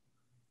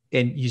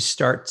you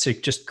start to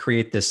just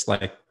create this,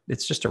 like,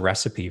 it's just a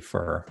recipe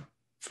for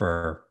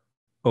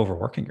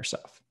overworking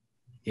yourself.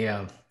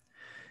 Yeah.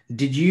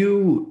 Did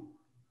you,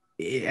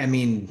 I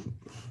mean,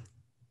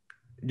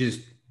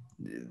 just,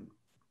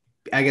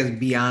 I guess,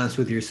 be honest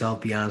with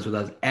yourself, be honest with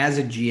us, as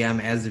a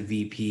GM, as a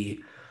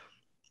VP,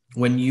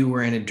 when you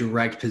were in a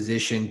direct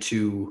position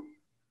to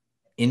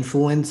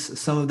influence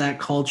some of that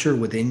culture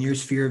within your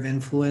sphere of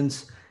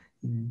influence,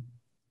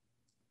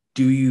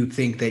 do you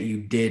think that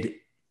you did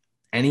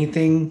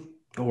anything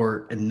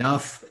or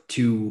enough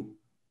to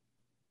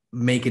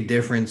make a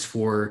difference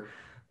for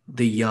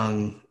the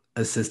young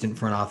assistant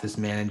front office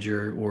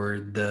manager or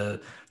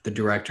the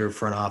director of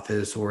front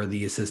office or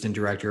the assistant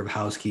director of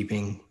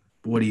housekeeping?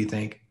 What do you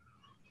think?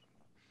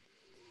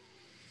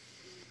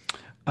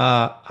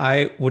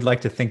 I would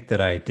like to think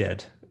that I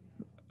did.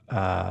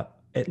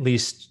 At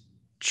least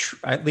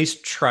try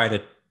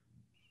to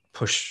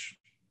push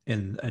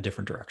in a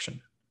different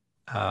direction.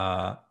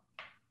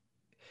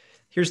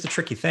 Here's the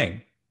tricky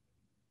thing: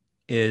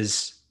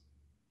 is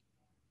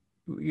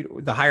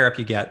the higher up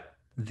you get,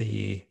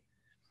 the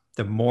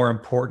more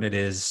important it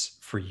is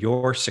for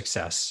your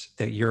success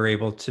that you're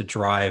able to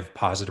drive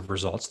positive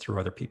results through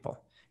other people.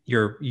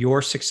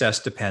 Your success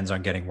depends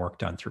on getting work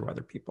done through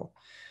other people.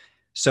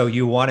 So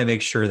you want to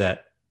make sure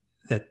that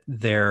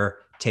they're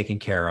taken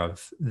care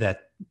of,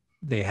 that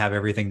they have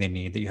everything they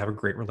need, that you have a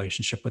great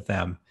relationship with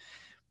them,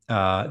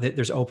 that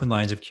there's open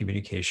lines of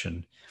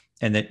communication,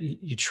 and that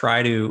you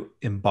try to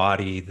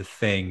embody the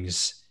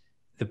things,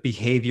 the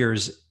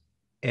behaviors,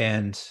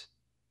 and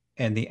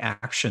the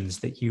actions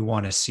that you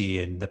want to see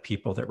in the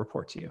people that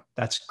report to you.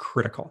 That's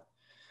critical.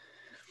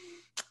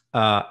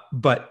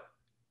 But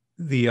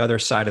the other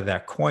side of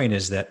that coin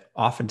is that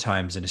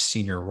oftentimes in a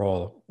senior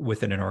role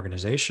within an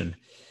organization,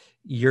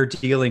 you're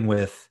dealing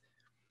with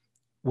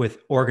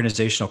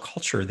organizational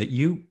culture that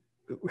you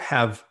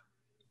have.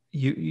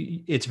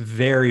 It's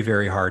very,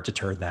 very hard to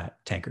turn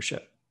that tanker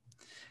ship,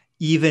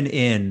 even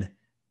in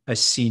a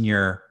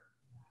senior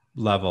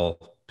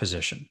level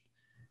position.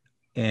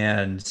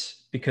 And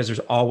because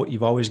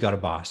you've always got a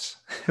boss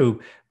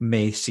who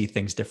may see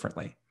things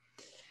differently.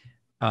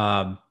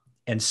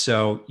 And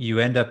so you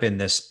end up in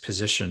this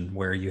position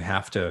where you're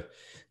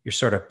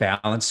sort of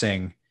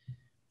balancing,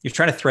 you're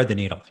trying to thread the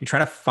needle. You're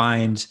trying to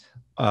find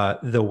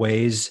the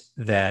ways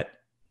that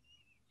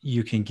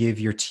you can give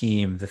your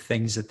team the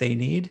things that they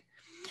need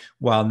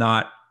while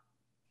not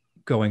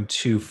going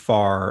too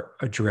far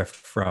adrift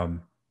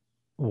from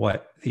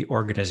what the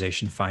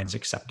organization finds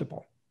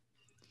acceptable.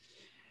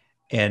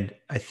 And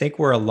I think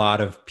where a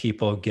lot of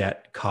people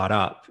get caught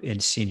up in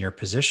senior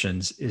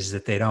positions is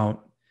that they don't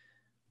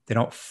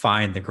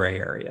find the gray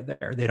area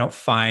there. They don't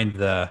find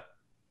the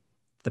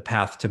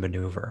path to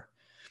maneuver.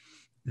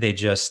 They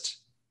just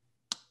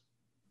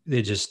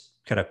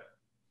kind of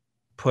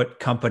put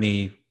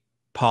company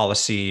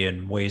policy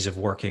and ways of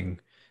working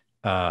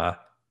on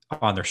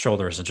their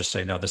shoulders and just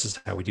say, no, this is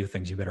how we do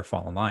things. You better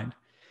fall in line.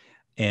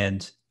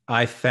 And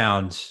I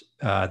found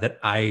that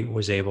I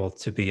was able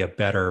to be a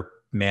better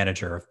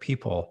manager of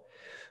people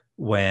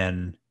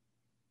when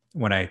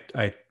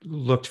I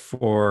looked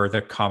for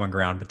the common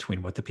ground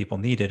between what the people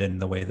needed and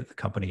the way that the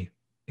company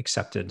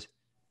accepted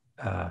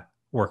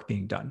work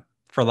being done,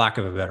 for lack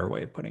of a better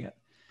way of putting it.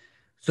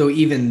 So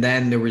even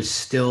then there was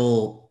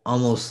still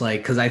almost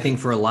like, because I think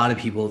for a lot of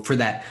people, for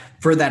that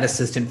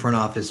assistant front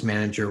office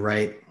manager,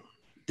 right,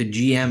 the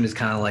GM is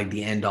kind of like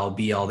the end all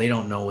be all. They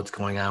don't know what's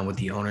going on with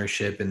the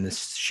ownership and the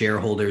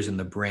shareholders and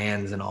the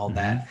brands and all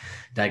that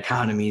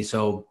dichotomy.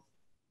 So,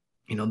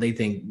 they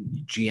think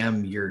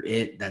GM, you're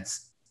it.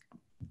 That's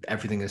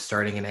everything is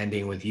starting and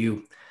ending with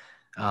you.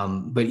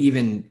 But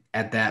even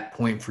at that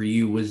point for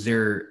you, was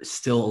there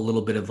still a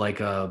little bit of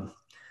like I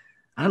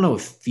don't know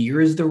if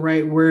fear is the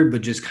right word, but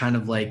just kind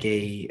of like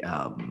a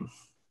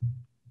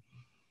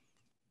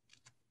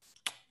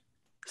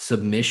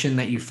submission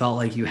that you felt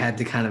like you had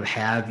to kind of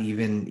have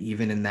even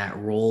in that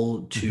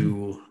role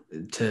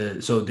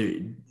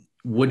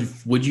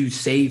would you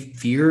say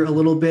fear a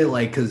little bit?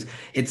 Like, cause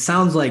it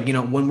sounds like,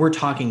 when we're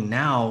talking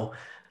now,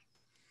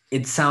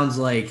 it sounds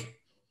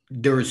like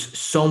there's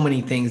so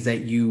many things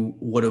that you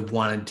would have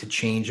wanted to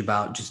change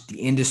about just the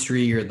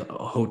industry or the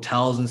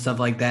hotels and stuff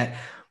like that.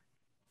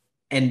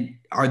 And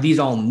are these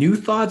all new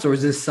thoughts, or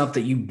is this stuff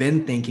that you've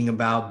been thinking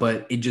about,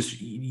 but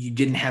you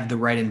didn't have the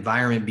right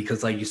environment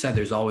because, like you said,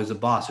 there's always a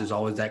boss, there's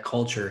always that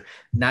culture,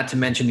 not to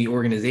mention the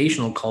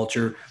organizational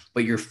culture,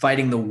 but you're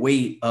fighting the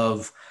weight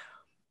of,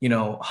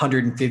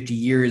 150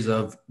 years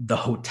of the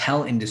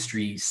hotel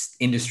industry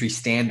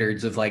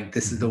standards of like,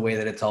 this is the way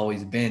that it's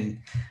always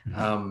been.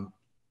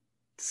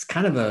 it's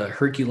kind of a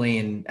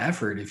Herculean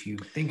effort if you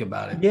think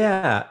about it.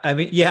 Yeah. I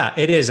mean, yeah,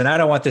 it is. And I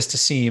don't want this to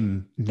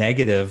seem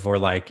negative or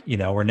like,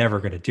 we're never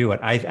going to do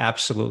it. I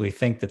absolutely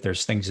think that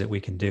there's things that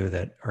we can do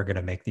that are going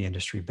to make the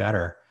industry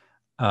better,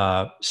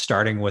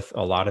 starting with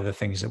a lot of the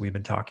things that we've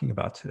been talking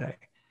about today.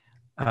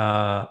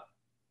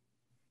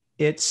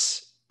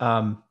 It's,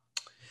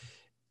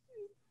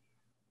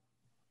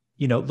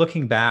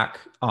 looking back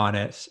on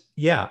it,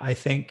 yeah, I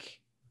think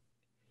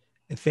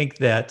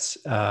that,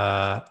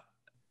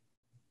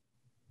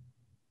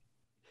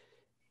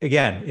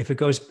 again,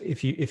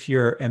 if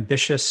you're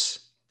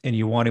ambitious and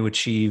you want to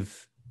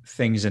achieve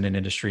things in an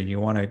industry and you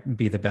want to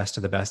be the best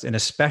of the best, and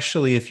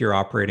especially if you're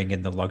operating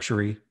in the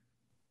luxury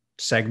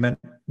segment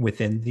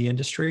within the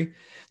industry,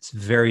 it's a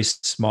very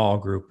small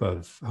group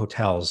of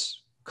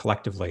hotels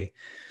collectively,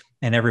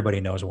 and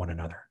everybody knows one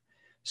another.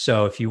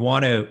 So if you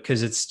want to,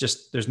 because it's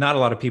just, there's not a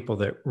lot of people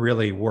that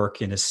really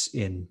work in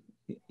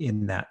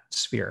that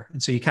sphere.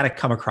 And so you kind of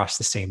come across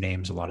the same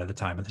names a lot of the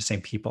time and the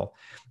same people,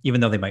 even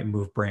though they might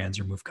move brands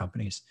or move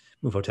companies,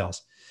 move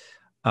hotels.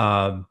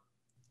 And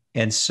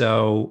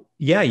so,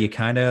 yeah, you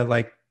kind of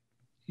like,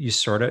 you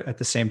sort of at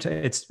the same time,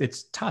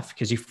 it's tough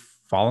because you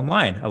fall in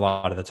line a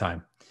lot of the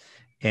time.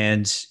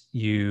 And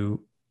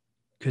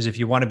because if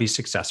you want to be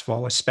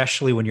successful,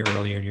 especially when you're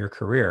early in your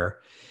career,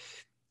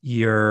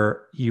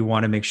 you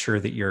want to make sure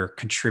that you're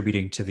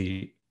contributing to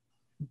the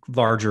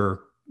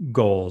larger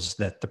goals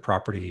that the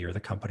property or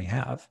the company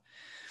have,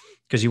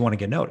 because you want to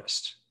get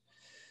noticed.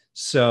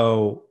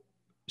 So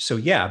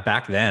yeah,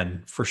 back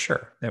then for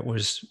sure,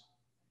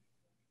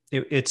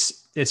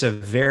 it's a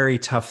very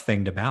tough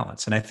thing to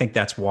balance. And I think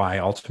that's why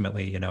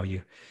ultimately,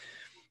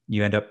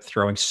 you end up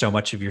throwing so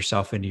much of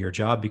yourself into your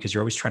job, because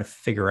you're always trying to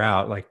figure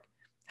out like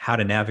how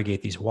to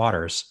navigate these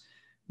waters.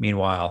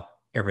 Meanwhile,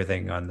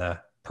 everything on the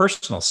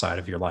personal side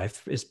of your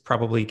life is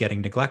probably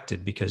getting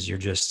neglected because you're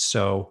just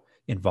so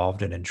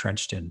involved and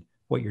entrenched in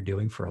what you're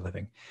doing for a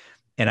living.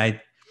 And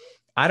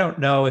I don't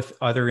know if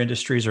other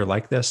industries are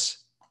like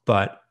this,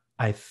 but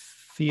I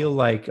feel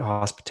like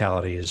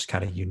hospitality is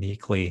kind of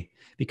uniquely,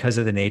 because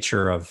of the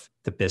nature of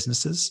the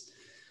businesses,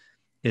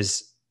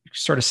 is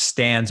sort of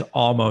stands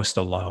almost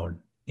alone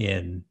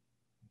in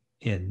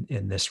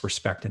this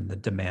respect, and the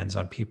demands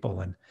on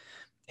people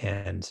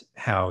and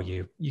how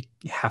you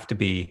have to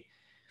be,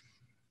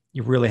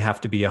 you really have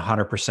to be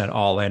 100%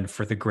 all in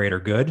for the greater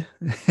good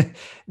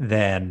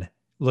than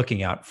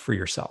looking out for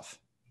yourself.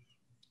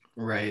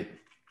 Right.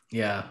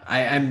 Yeah.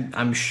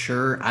 I'm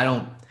sure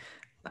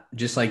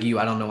just like you,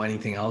 I don't know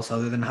anything else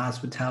other than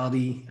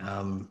hospitality.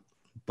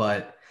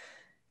 But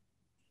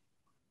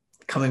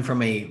coming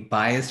from a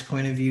biased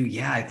point of view,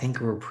 yeah, I think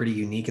we're pretty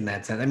unique in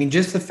that sense. I mean,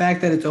 just the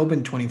fact that it's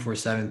open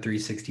 24/7,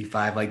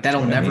 365, like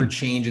that'll never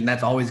change. And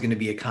that's always going to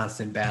be a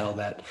constant battle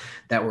that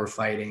we're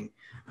fighting.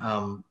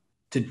 And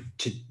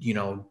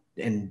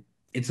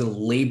it's a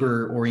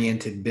labor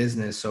oriented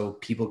business. So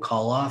people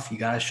call off, you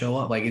got to show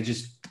up. Like, it's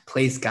just, the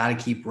place got to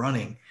keep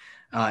running.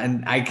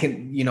 And I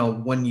can,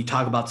 when you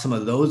talk about some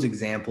of those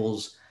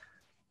examples,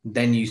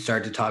 then you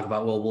start to talk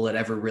about, well, will it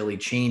ever really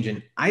change?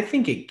 And I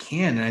think it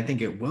can, and I think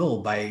it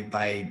will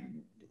by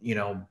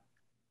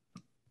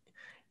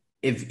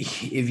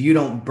if you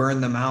don't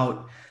burn them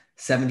out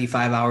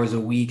 75 hours a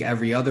week,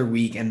 every other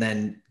week, and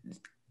then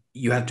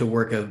you have to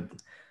work a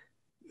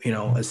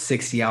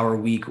 60-hour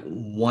week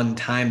one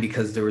time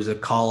because there was a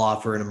call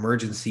off or an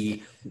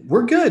emergency,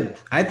 we're good.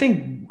 I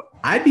think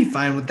I'd be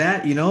fine with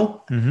that.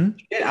 Mm-hmm.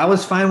 I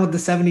was fine with the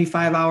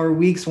 75-hour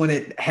weeks when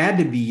it had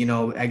to be,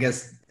 I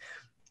guess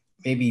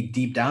maybe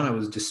deep down it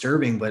was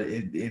disturbing, but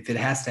if it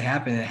has to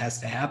happen, it has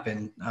to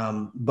happen.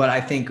 But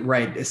I think,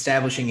 right,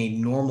 establishing a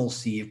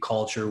normalcy of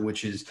culture,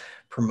 which is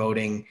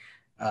promoting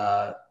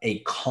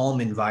a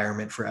calm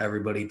environment for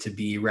everybody to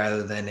be,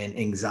 rather than an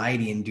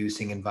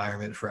anxiety-inducing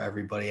environment for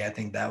everybody. I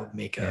think that would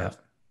make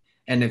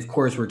and of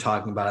course we're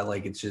talking about it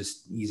like it's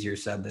just easier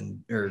said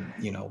than,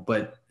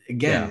 but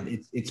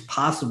again, it's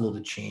possible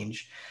to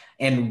change.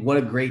 And what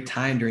a great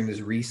time during this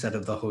reset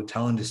of the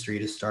hotel industry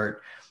to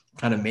start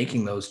kind of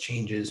making those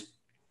changes.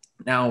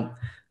 Now,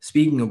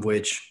 speaking of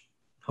which,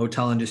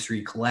 hotel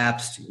industry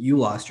collapsed, you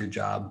lost your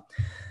job.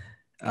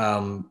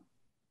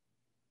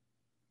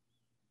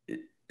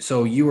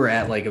 So you were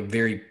at like a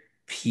very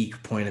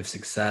peak point of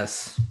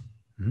success,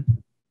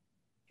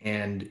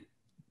 and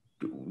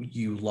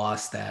you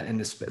lost that. And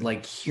this,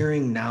 like,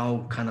 hearing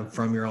now kind of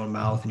from your own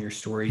mouth and your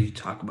story, you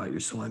talk about you're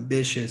so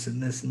ambitious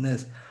and this and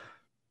this.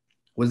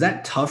 Was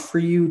that tough for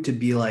you to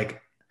be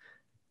like,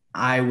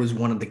 I was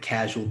one of the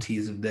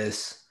casualties of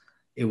this?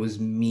 It was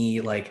me,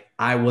 like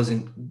I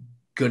wasn't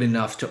good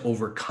enough to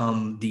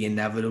overcome the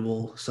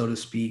inevitable, so to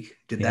speak.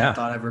 Did that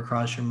thought ever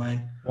cross your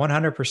mind?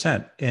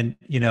 100%. And,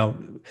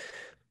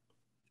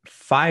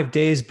 5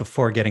 days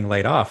before getting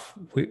laid off,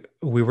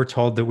 we were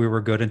told that we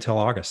were good until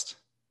August.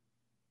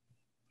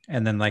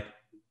 And then like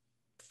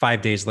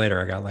 5 days later,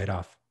 I got laid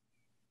off.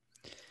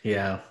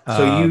 Yeah.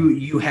 So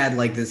you had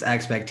like this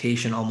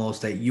expectation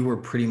almost that you were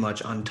pretty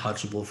much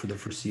untouchable for the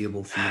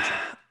foreseeable future.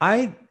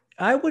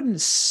 I wouldn't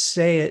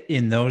say it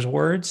in those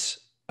words.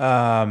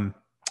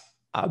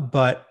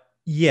 But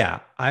yeah,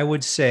 I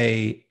would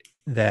say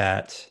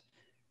that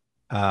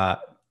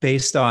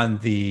based on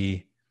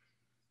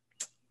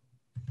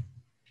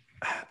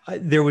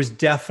there was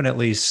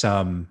definitely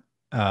some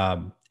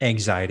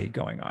anxiety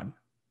going on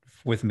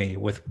with me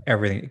with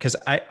everything. Because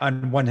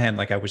on one hand,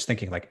 like I was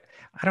thinking like,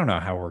 I don't know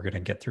how we're going to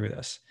get through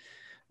this.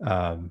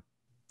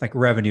 Like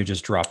revenue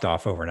just dropped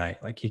off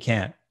overnight. Like you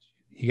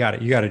got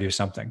to do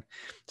something.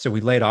 So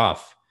we laid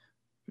off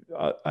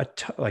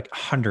like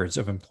hundreds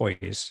of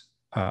employees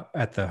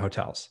at the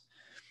hotels.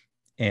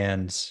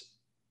 And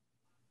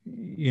then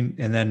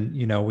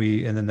the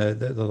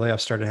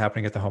layoffs started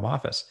happening at the home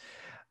office.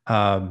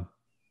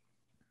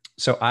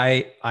 So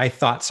I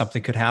thought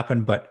something could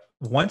happen, but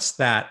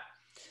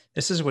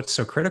this is what's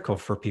so critical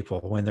for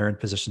people when they're in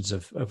positions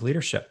of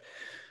leadership.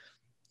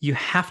 You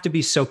have to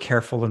be so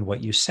careful in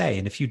what you say.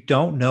 And if you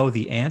don't know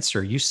the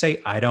answer, you say,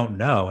 I don't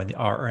know, and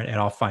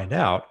I'll find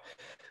out.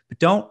 But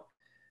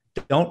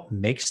don't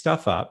make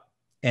stuff up,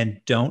 and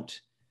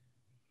don't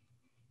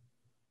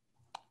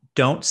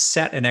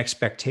set an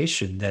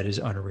expectation that is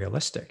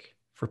unrealistic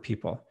for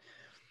people.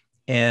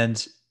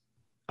 And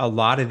a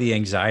lot of the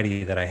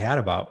anxiety that I had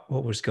about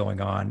what was going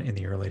on in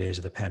the early days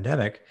of the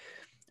pandemic,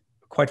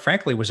 quite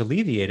frankly, was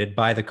alleviated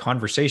by the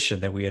conversation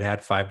that we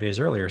had 5 days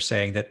earlier,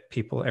 saying that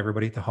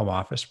everybody at the home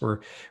office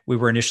we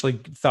were initially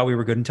thought we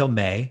were good until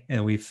May.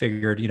 And we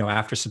figured,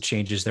 after some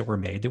changes that were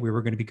made, that we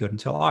were going to be good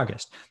until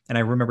August. And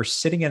I remember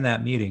sitting in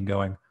that meeting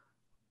going,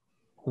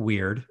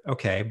 weird.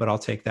 Okay. But I'll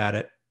take that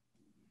at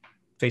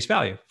face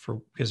value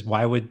because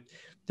why would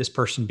this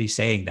person be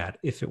saying that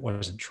if it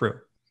wasn't true?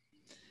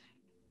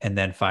 And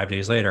then 5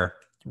 days later,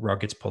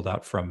 rug gets pulled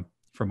out from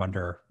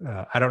under.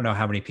 I don't know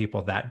how many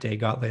people that day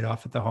got laid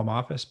off at the home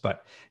office,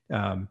 but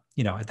at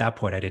that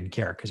point I didn't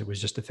care because it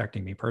was just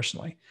affecting me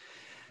personally.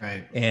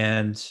 Right.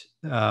 And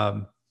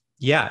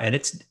and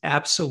it's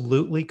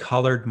absolutely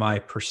colored my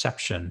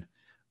perception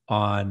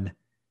on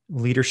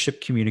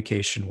leadership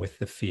communication with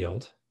the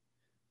field.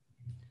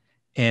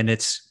 And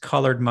it's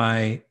colored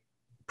my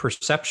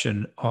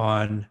perception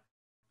on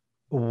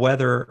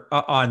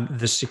on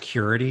the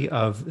security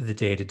of the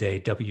day-to-day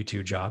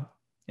W-2 job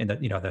and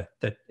the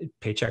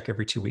paycheck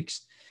every 2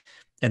 weeks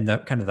and the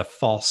kind of the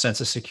false sense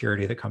of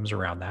security that comes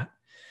around that.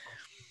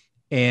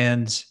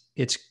 And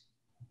it's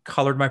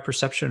colored my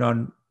perception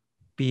on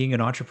being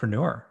an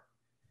entrepreneur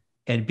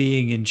and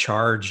being in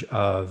charge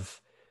of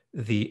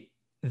the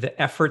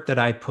effort that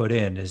I put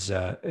in is,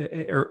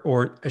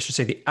 or I should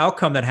say the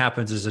outcome that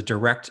happens is a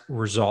direct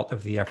result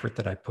of the effort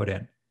that I put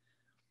in.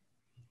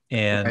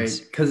 And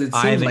because it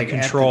seems I'm in like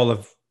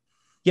control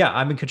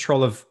I'm in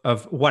control of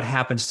what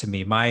happens to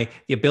me. The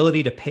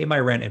ability to pay my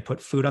rent and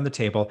put food on the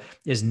table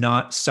is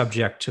not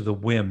subject to the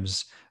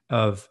whims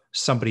of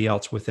somebody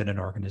else within an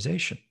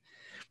organization.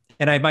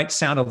 And I might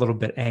sound a little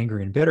bit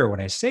angry and bitter when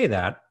I say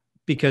that,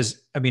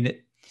 because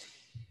would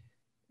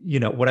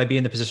I be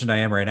in the position I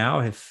am right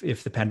now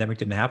if the pandemic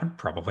didn't happen?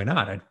 Probably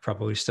not. I'd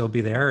probably still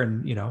be there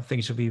and,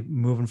 things would be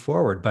moving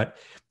forward. But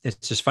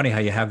it's just funny how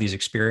you have these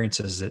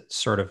experiences that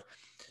sort of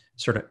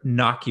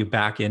knock you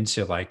back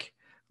into like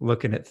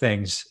looking at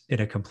things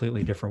in a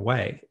completely different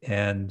way.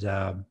 And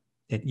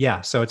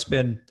so it's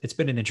been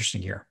an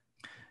interesting year.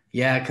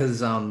 Yeah.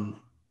 Cause,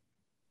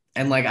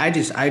 and like, I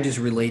just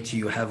relate to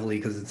you heavily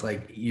because it's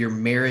like your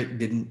merit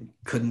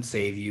couldn't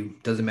save you.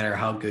 Doesn't matter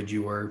how good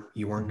you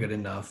weren't good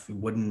enough. It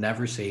wouldn't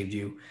never saved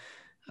you.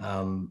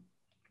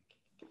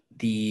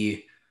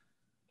 The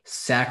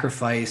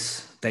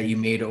sacrifice that you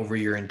made over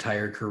your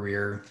entire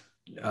career,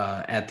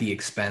 at the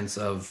expense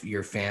of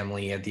your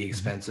family, at the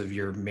expense of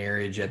your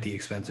marriage, at the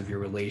expense of your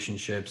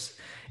relationships,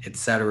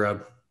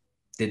 etc.,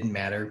 didn't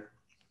matter.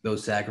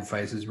 Those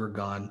sacrifices were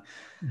gone.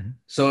 Mm-hmm.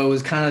 So it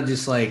was kind of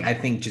just like, I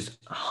think just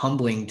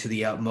humbling to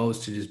the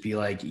utmost to just be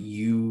like,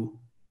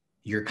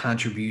 your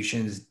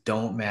contributions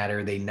don't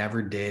matter. They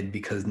never did,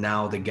 because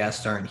now the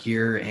guests aren't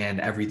here and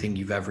everything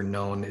you've ever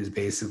known is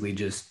basically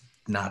just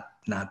not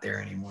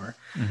there anymore.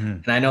 Mm-hmm.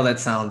 And I know that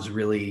sounds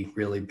really,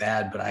 really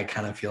bad, but I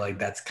kind of feel like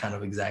that's kind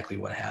of exactly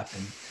what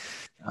happened.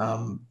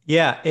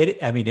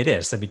 It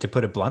is. To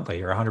put it bluntly,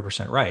 you're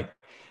 100% right.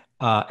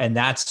 And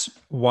that's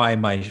why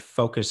my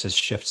focus has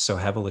shifted so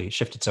heavily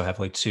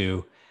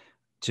to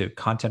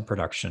content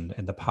production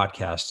and the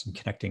podcast and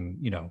connecting,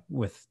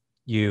 with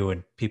you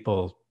and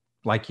people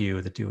like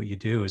you that do what you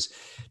do, is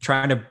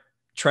trying to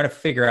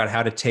figure out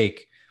how to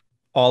take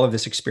all of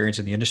this experience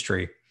in the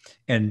industry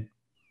and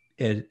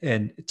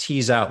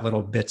tease out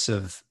little bits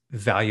of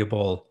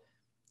valuable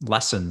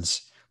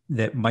lessons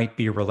that might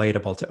be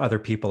relatable to other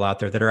people out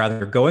there that are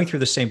either going through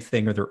the same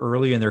thing or they're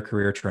early in their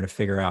career trying to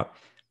figure out,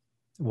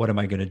 what am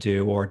I going to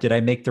do? Or did I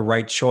make the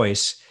right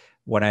choice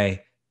when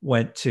I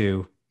went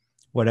to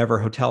whatever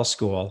hotel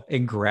school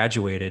and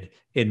graduated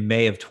in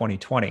May of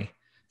 2020?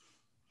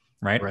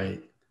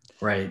 Right.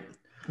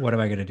 What am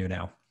I going to do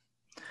now?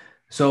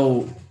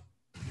 So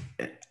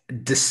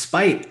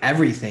despite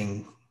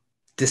everything,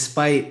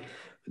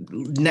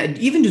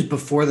 even just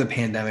before the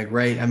pandemic,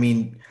 right? I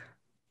mean,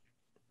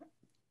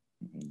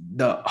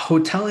 the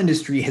hotel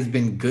industry has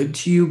been good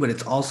to you, but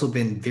it's also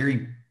been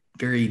very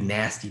very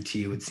nasty to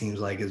you, it seems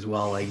like, as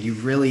well. Like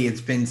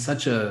it's been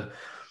such a,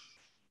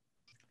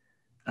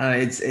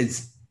 I've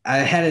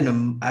had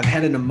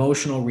an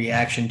emotional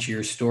reaction to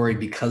your story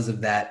because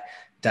of that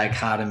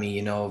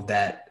dichotomy,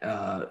 that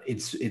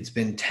it's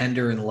been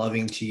tender and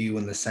loving to you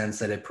in the sense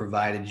that it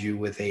provided you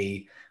with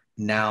a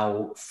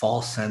now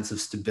false sense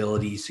of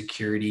stability,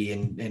 security,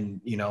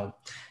 and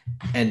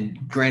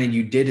granted,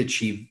 you did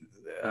achieve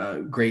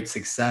great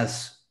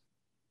success,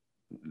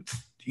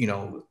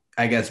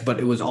 I guess, but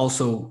it was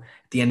also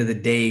at the end of the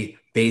day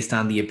based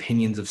on the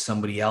opinions of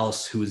somebody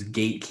else who was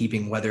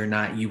gatekeeping whether or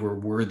not you were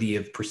worthy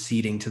of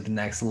proceeding to the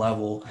next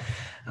level.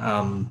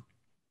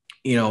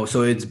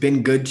 So it's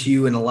been good to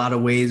you in a lot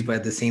of ways, but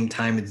at the same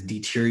time, it's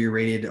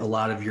deteriorated a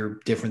lot of your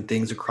different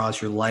things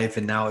across your life.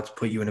 And now it's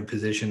put you in a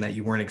position that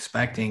you weren't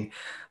expecting,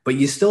 but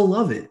you still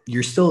love it.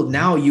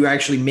 You're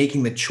actually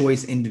making the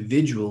choice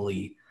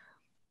individually,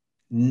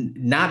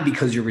 not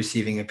because you're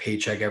receiving a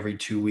paycheck every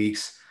 2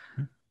 weeks,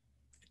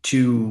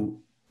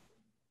 to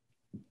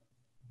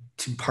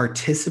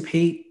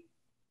participate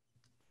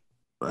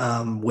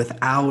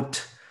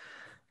without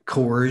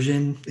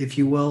coercion, if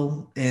you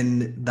will,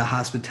 in the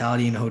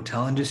hospitality and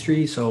hotel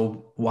industry.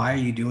 So why are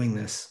you doing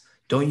this?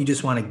 Don't you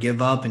just want to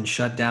give up and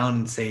shut down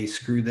and say,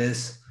 screw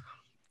this?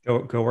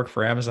 Go work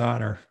for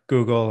Amazon or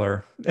Google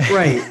or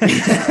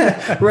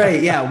right.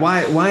 Right. Yeah.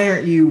 Why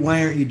aren't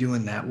you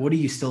doing that? What are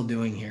you still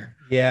doing here?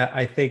 Yeah,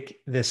 I think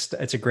it's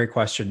a great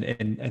question.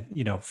 And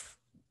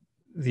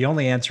the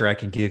only answer I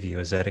can give you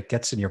is that it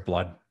gets in your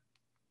blood.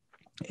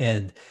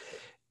 And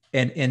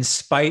in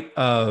spite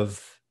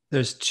of,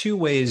 there's two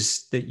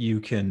ways that you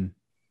can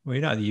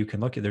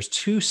look at, there's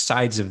two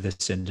sides of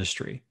this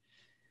industry.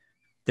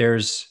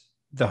 There's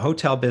the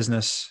hotel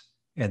business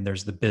and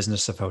there's the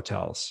business of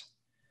hotels.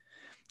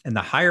 And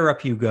the higher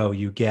up you go,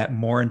 you get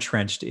more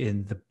entrenched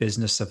in the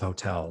business of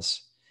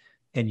hotels.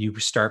 And you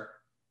start,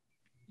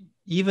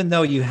 even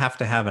though you have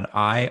to have an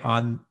eye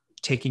on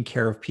taking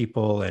care of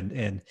people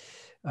and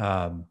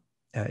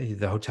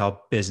the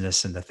hotel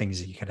business and the things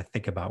that you kind of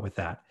think about with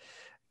that,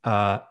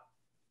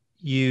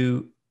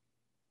 you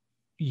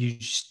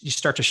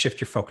start to shift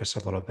your focus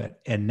a little bit.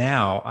 And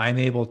now I'm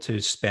able to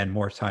spend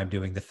more time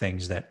doing the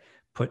things that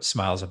put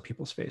smiles on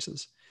people's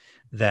faces,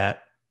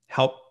 that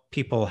help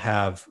people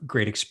have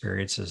great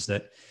experiences,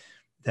 that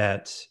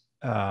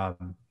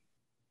and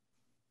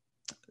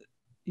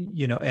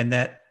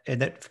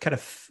that kind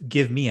of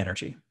give me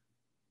energy.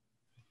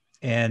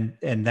 And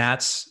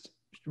that's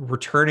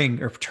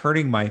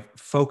turning my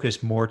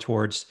focus more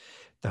towards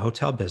the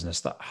hotel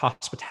business, the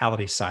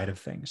hospitality side of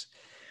things.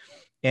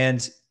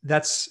 And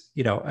that's,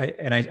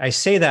 I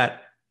say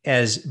that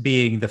as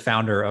being the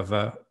founder of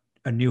a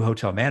new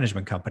hotel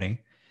management company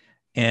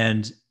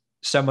and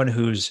someone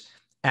who's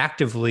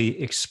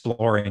actively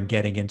exploring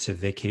getting into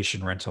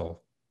vacation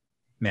rental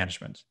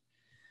management.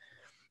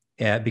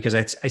 Because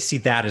I see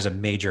that as a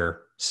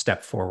major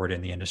step forward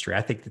in the industry.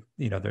 I think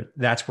that,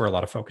 that's where a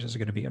lot of focus is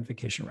going to be on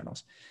vacation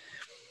rentals.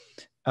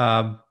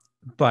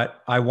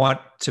 But I want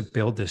to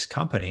build this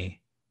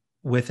company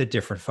with a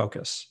different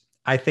focus.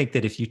 I think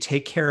that if you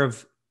take care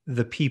of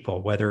the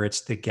people, whether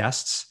it's the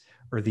guests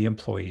or the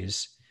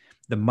employees,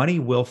 the money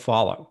will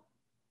follow.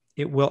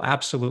 It will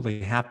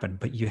absolutely happen,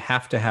 but you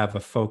have to have a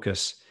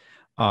focus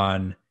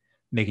on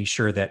making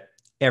sure that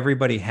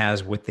everybody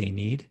has what they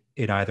need,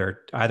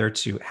 either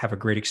to have a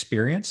great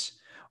experience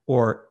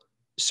or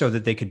so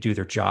that they can do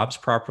their jobs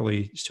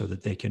properly, so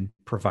that they can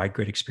provide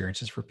great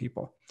experiences for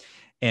people.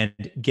 And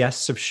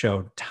guests have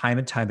shown time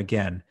and time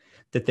again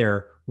that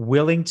they're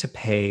willing to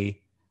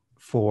pay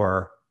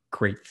for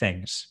great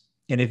things.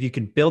 And if you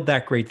can build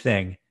that great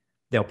thing,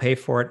 they'll pay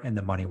for it and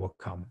the money will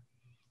come.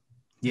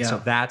 Yeah.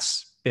 So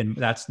that's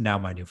now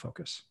my new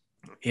focus.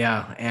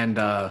 Yeah. And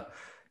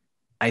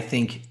I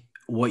think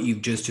what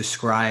you've just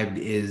described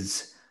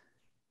is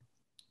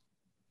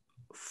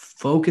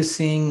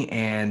focusing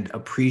and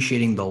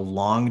appreciating the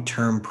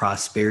long-term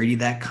prosperity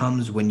that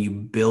comes when you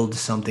build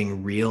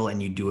something real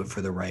and you do it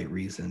for the right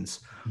reasons.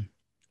 Mm-hmm.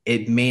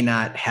 It may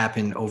not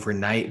happen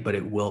overnight, but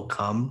it will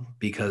come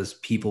because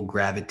people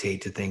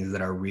gravitate to things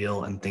that are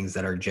real and things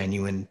that are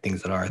genuine,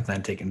 things that are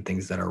authentic, and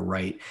things that are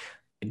right,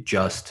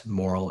 just,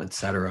 moral,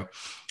 etc.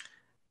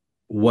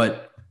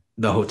 What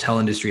the hotel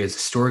industry has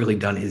historically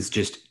done is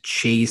just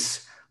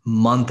chase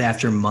month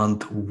after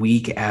month,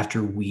 week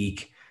after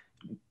week,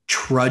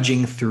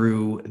 trudging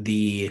through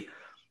the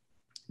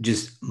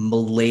just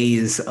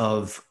malaise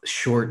of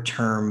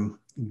short-term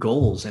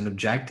goals and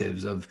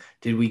objectives of,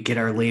 did we get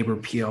our labor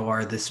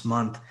POR this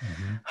month?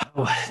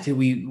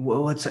 Mm-hmm.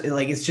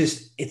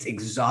 It's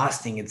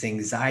exhausting. It's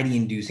anxiety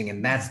inducing,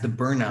 and that's the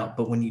burnout.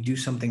 But when you do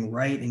something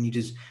right and you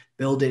just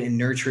build it and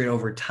nurture it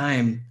over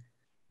time,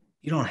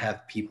 you don't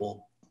have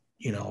people,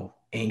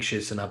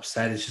 anxious and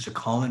upset. It's just a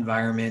calm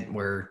environment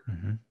where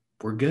mm-hmm.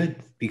 we're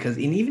good, and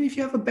even if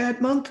you have a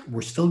bad month,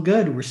 we're still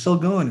good. We're still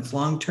going. It's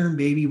long-term,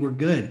 baby. We're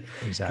good.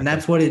 Exactly. And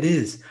that's what it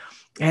is.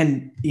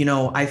 And,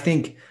 I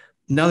think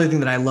another thing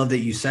that I love that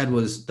you said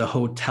was the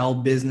hotel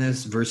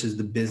business versus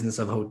the business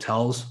of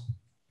hotels.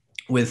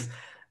 With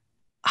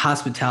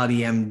Hospitality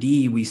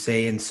MD, we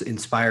say,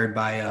 inspired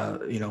by,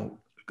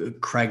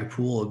 Craig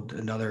Poole,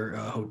 another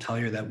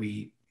hotelier that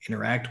we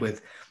interact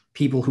with,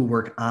 people who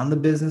work on the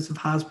business of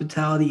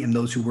hospitality and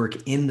those who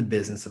work in the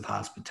business of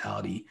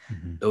hospitality.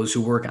 Mm-hmm. Those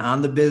who work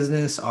on the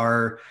business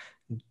are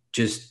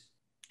just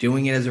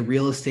doing it as a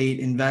real estate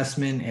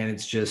investment, and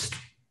it's just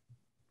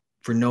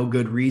for no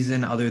good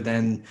reason other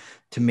than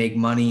to make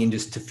money and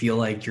just to feel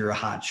like you're a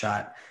hot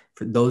shot.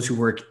 For those who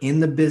work in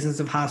the business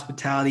of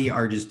hospitality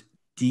are just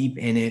deep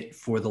in it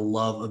for the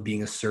love of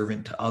being a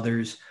servant to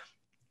others,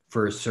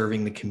 for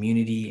serving the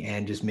community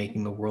and just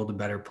making the world a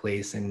better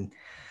place. And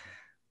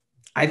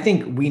I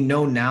think we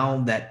know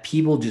now that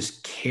people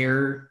just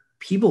care.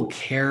 People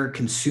care,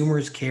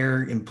 consumers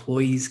care,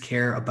 employees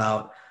care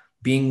about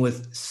being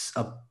with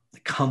a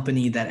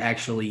company that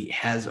actually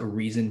has a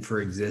reason for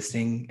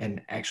existing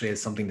and actually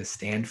has something to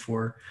stand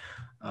for.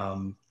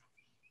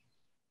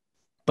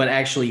 But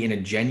actually in a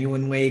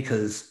genuine way,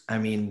 because I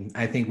mean,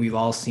 I think we've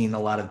all seen a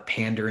lot of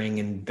pandering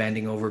and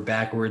bending over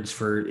backwards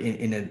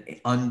in an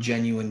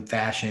ungenuine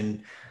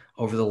fashion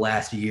over the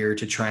last year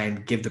to try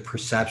and give the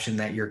perception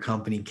that your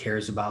company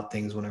cares about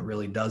things when it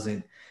really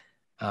doesn't.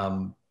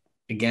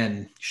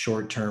 Again,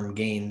 short-term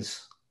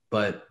gains,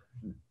 but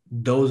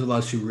those of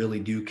us who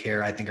really do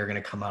care, I think, are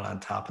going to come out on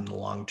top in the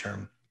long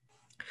term.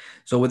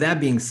 So with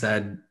that being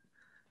said,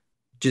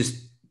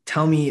 just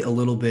tell me a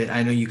little bit.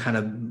 I know you kind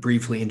of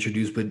briefly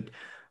introduced, but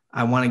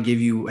I want to give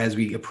you, as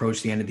we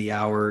approach the end of the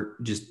hour,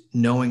 just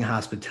knowing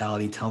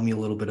hospitality. Tell me a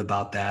little bit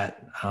about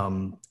that,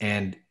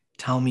 and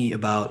tell me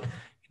about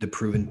the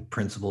Proven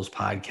Principles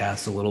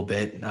podcast a little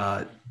bit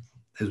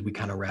as we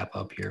kind of wrap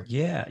up here.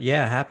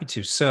 Yeah, happy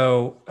to.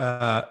 So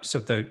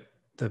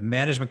the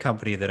management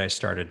company that I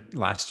started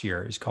last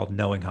year is called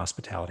Knowing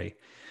Hospitality.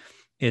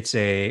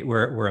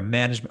 We're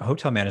a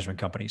hotel management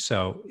company.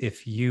 So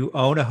if you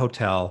own a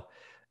hotel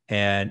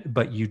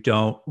but you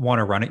don't want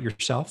to run it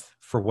yourself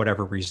for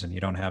whatever reason, you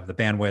don't have the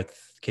bandwidth,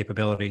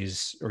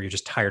 capabilities, or you're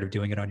just tired of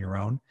doing it on your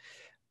own,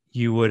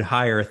 you would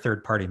hire a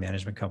third-party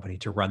management company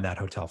to run that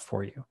hotel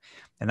for you.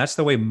 And that's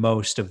the way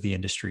most of the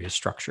industry is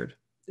structured,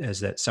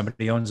 is that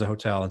somebody owns a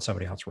hotel and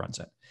somebody else runs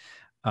it.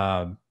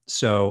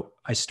 So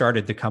I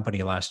started the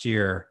company last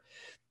year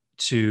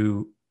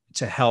to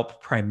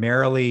help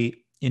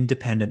primarily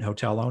independent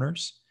hotel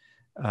owners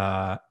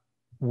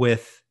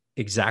with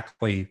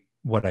exactly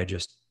what I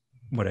just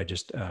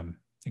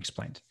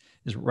explained,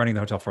 is running the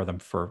hotel for them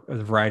for a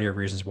variety of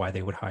reasons why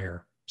they would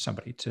hire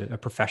a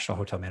professional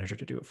hotel manager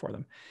to do it for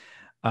them.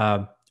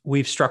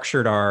 We've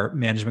structured our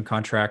management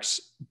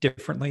contracts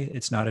differently.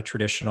 It's not a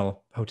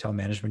traditional hotel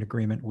management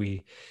agreement.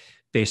 We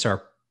base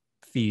our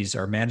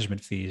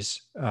management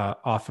fees,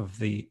 off of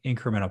the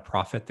incremental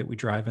profit that we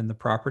drive in the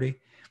property,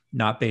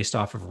 not based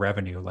off of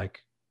revenue,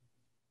 like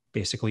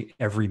basically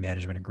every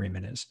management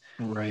agreement is.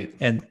 Right.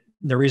 And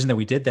the reason that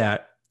we did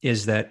that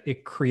is that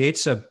it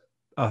creates a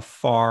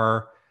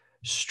far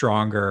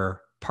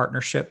stronger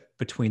partnership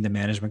between the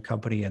management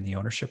company and the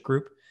ownership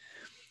group.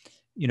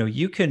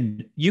 You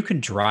can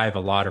drive a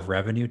lot of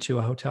revenue to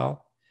a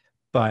hotel,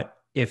 but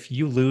if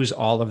you lose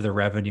all of the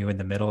revenue in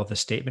the middle of the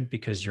statement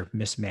because you're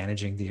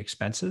mismanaging the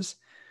expenses,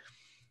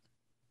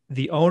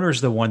 the owner's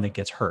the one that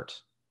gets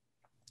hurt,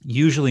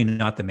 usually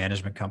not the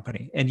management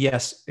company. And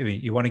yes, I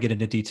mean, you want to get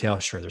into detail.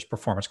 Sure, there's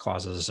performance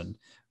clauses and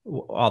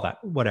all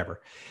that,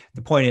 whatever.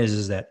 The point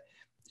is that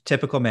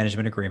typical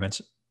management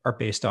agreements are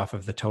based off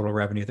of the total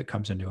revenue that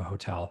comes into a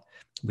hotel.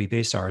 We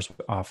base ours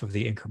off of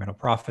the incremental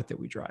profit that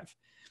we drive.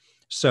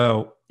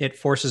 So it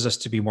forces us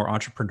to be more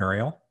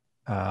entrepreneurial.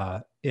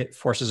 It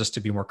forces us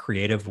to be more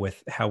creative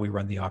with how we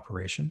run the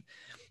operation.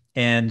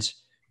 And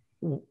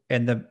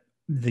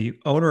the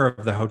owner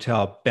of the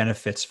hotel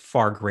benefits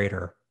far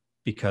greater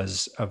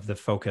because of the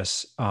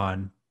focus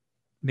on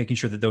making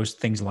sure that those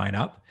things line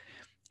up,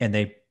 and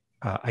they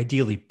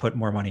ideally put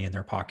more money in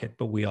their pocket,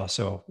 but we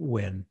also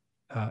win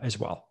as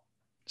well.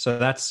 So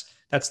that's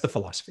the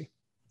philosophy.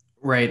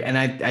 Right. And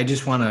I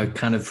just want to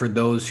kind of, for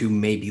those who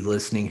may be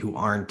listening who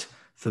aren't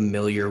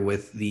familiar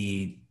with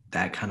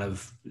that kind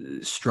of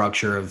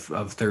structure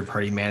of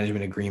third-party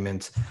management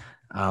agreements,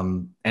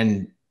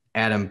 and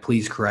Adam,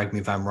 please correct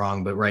me if I'm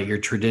wrong, but right, your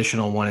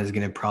traditional one is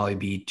going to probably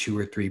be 2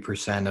 or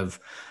 3%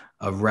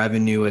 of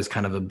revenue as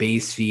kind of a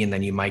base fee, and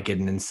then you might get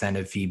an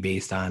incentive fee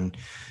based on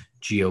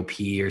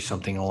GOP or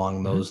something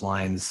along those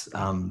lines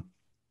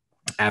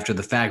after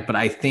the fact. But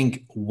I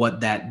think what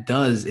that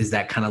does is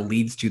that kind of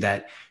leads to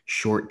that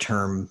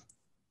short-term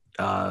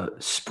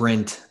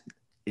sprint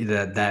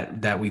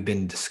that we've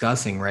been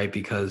discussing, right?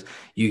 Because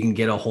you can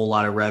get a whole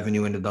lot of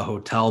revenue into the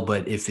hotel,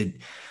 but if it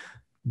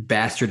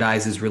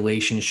bastardizes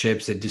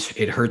relationships,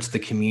 it hurts the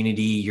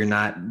community, you're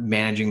not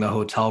managing the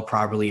hotel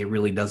properly, it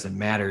really doesn't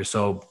matter.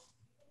 So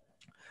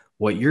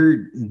what you're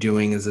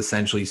doing is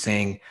essentially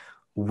saying,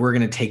 we're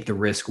going to take the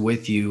risk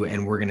with you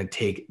and we're going to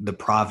take the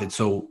profit.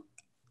 So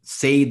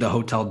say the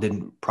hotel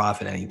didn't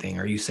profit anything.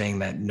 Are you saying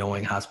that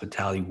Knowing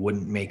Hospitality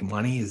wouldn't make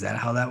money? Is that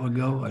how that would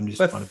go? I'm just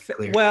want to be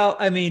clear. Well,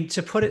 I mean,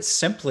 to put it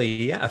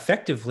simply, yeah,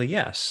 effectively,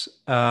 yes.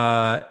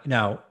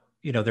 Now,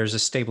 there's a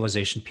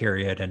stabilization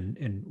period,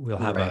 and we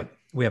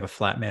have a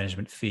flat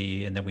management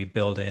fee, and then we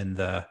build in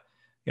the,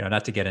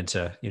 not to get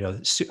into,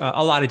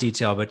 a lot of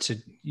detail, but to,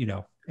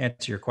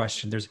 answer your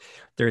question,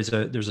 there's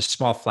a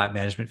small flat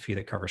management fee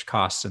that covers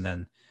costs, and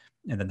then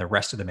the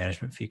rest of the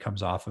management fee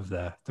comes off of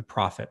the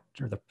profit,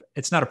 or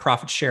it's not a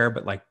profit share,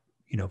 but like,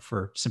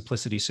 for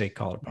simplicity's sake,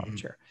 call it a profit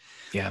share.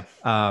 Yeah.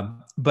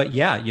 But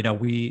yeah,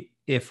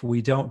 if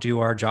we don't do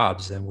our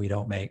jobs, then we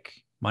don't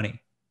make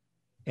money.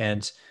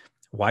 And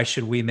why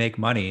should we make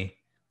money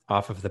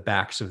off of the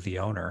backs of the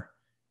owner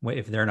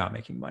if they're not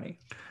making money?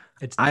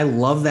 I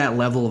love that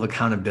level of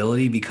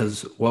accountability,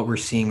 because what we're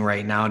seeing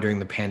right now during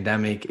the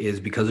pandemic is,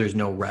 because there's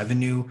no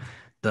revenue,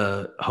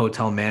 the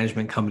hotel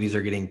management companies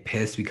are getting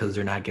pissed because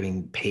they're not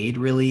getting paid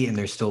really, and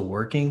they're still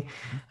working.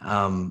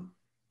 And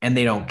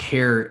they don't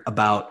care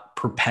about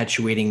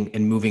perpetuating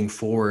and moving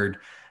forward.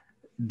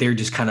 They're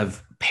just kind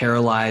of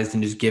paralyzed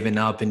and just giving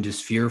up and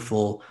just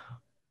fearful.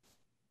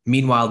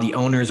 Meanwhile, the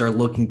owners are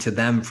looking to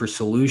them for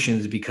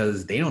solutions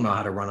because they don't know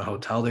how to run a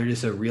hotel. They're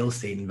just a real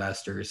estate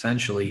investor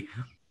essentially,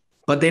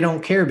 but they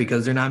don't care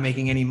because they're not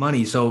making any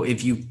money. So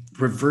if you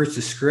reverse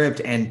the script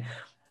and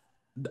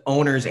the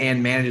owners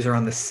and managers are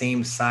on the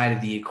same side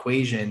of the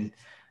equation,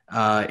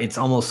 it's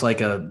almost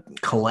like a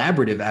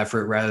collaborative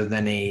effort rather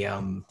than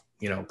a,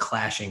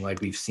 clashing like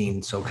we've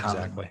seen so common.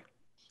 Exactly.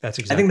 That's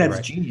exactly. I think that's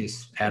right.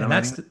 Genius, Adam.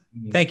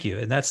 And thank you.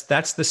 And that's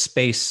the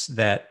space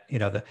that,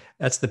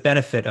 that's the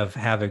benefit of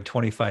having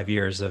 25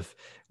 years of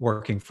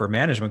working for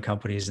management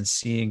companies and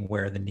seeing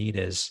where the need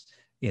is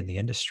in the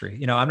industry.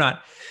 I'm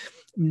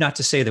not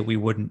to say that we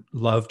wouldn't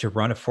love to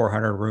run a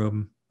 400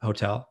 room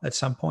hotel at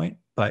some point,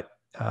 but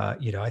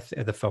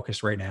the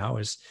focus right now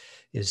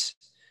is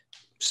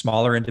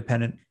smaller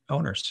independent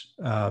owners,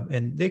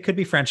 and they could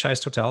be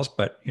franchised hotels,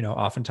 but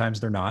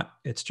oftentimes they're not.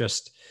 It's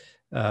just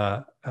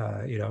an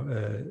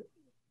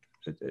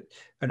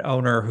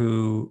owner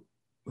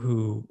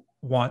who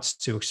wants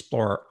to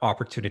explore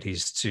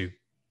opportunities to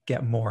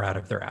get more out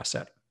of their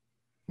asset.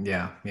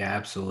 Yeah,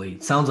 absolutely.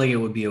 Sounds like it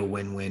would be a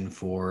win-win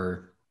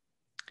for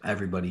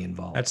everybody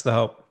involved. That's the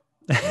hope.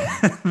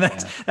 Yeah.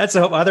 That's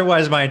the hope.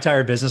 Otherwise, my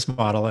entire business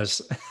model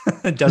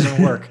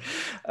doesn't work.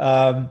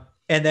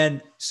 And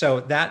then, so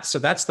that's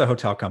the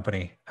hotel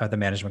company, the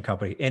management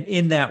company. And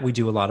in that, we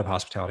do a lot of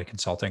hospitality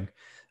consulting,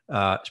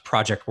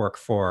 project work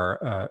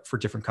for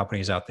different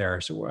companies out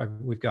there. So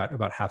we've got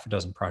about half a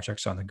dozen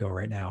projects on the go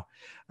right now,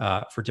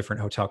 for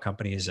different hotel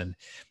companies. And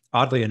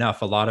oddly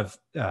enough, a lot of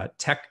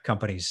tech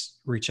companies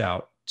reach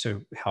out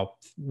to help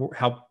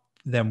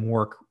them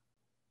work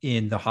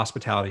in the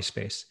hospitality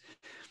space.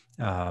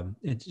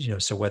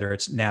 So whether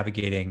it's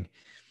navigating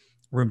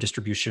room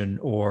distribution,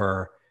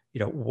 or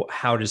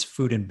how does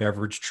food and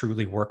beverage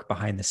truly work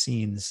behind the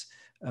scenes?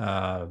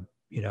 How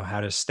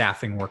does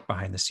staffing work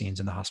behind the scenes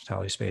in the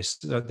hospitality space?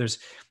 So there's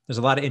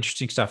a lot of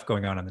interesting stuff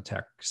going on the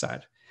tech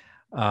side.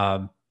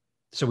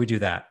 So we do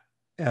that,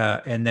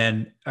 and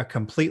then a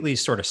completely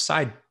sort of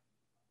side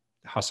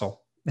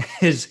hustle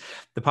is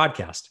the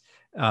podcast,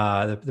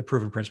 the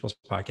Proven Principles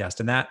podcast,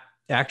 and that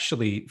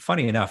actually,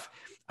 funny enough,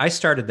 I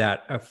started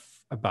that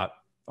about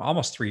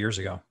almost 3 years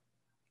ago,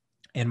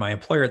 and my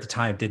employer at the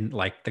time didn't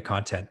like the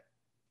content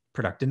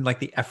didn't like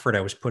the effort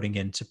I was putting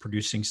into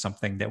producing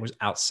something that was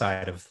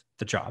outside of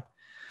the job.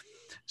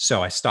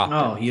 So I stopped.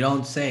 Oh, you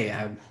don't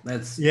say.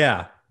 That's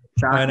yeah,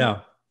 shocking.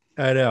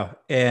 I know.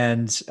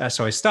 And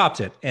so I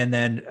stopped it, and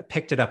then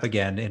picked it up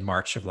again in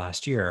March of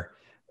last year.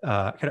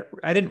 I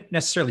didn't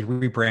necessarily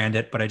rebrand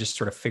it, but I just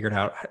sort of figured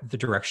out the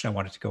direction I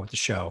wanted to go with the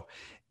show,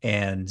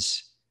 and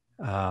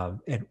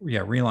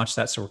relaunched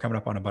that. So we're coming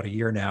up on about a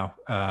year now.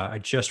 I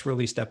just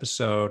released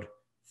episode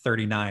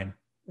 39.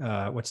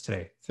 What's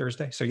today?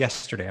 Thursday. So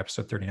yesterday,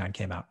 episode 39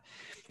 came out.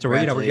 So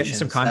we're getting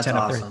some content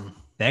up there.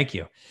 Thank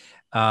you.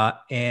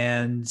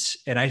 And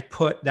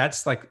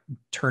that's like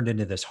turned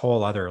into this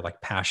whole other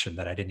like passion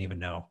that I didn't even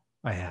know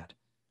I had,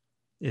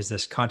 is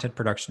this content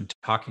production,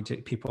 talking to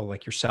people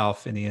like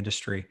yourself in the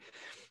industry,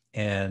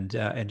 and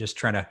just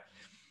trying to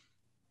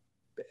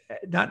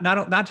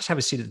not just have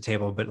a seat at the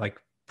table, but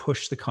like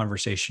push the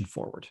conversation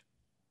forward,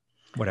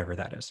 whatever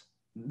that is.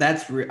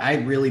 I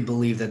really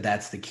believe that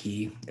that's the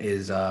key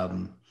is,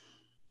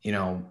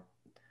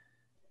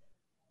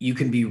 you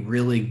can be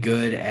really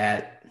good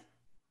at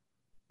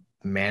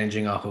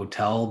managing a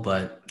hotel,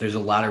 but there's a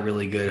lot of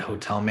really good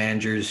hotel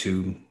managers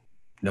who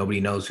nobody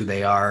knows who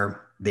they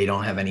are. They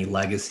don't have any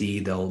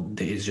legacy.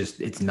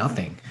 It's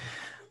nothing.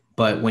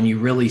 But when you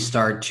really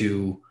start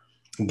to,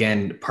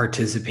 again,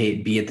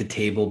 participate, be at the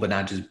table, but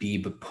not just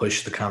but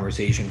push the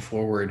conversation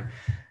forward,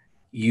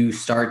 you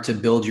start to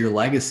build your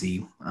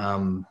legacy,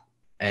 and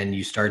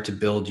you start to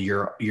build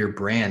your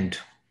brand.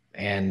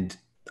 And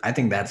I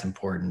think that's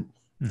important.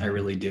 Mm-hmm. I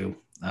really do.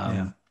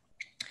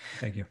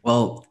 Thank you.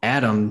 Well,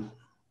 Adam,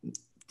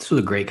 this was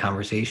a great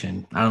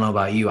conversation. I don't know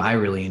about you. I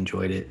really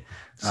enjoyed it.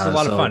 It's a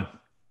lot of fun.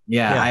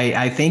 Yeah.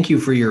 I thank you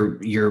for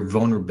your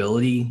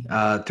vulnerability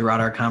throughout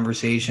our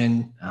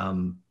conversation.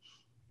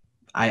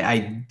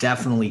 I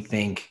definitely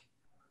think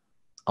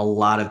a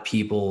lot of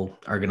people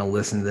are going to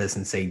listen to this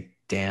and say,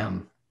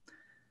 damn,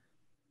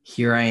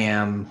 here I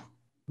am,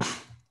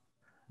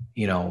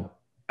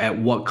 at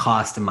what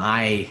cost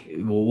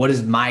what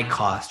is my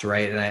cost,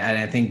 right? And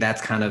I think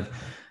that's kind of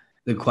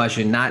the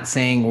question. Not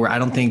saying I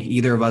don't think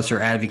either of us are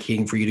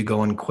advocating for you to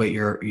go and quit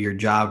your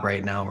job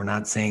right now. We're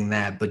not saying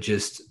that, but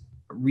just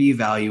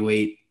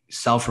reevaluate,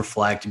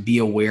 self-reflect, be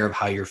aware of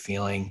how you're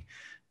feeling.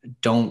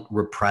 Don't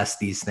repress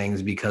these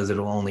things because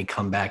it'll only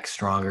come back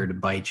stronger to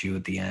bite you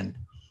at the end.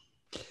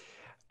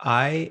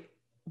 I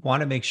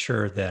want to make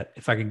sure that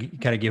if I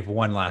could kind of give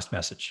one last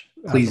message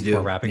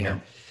before wrapping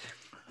here.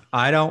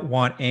 I don't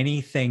want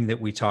anything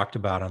that we talked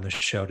about on the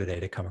show today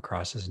to come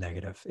across as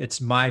negative. It's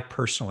my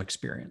personal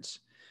experience.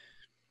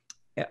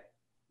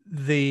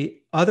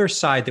 The other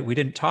side that we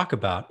didn't talk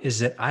about is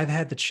that I've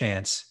had the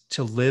chance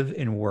to live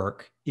and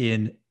work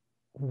in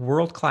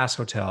world-class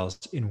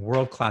hotels, in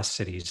world-class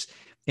cities,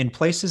 in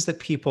places that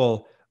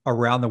people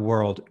around the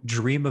world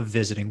dream of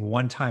visiting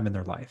one time in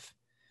their life.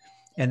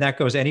 And that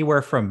goes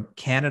anywhere from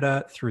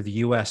Canada through the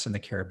US and the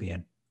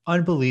Caribbean.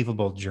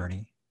 Unbelievable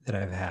journey that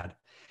I've had.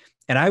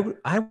 And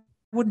I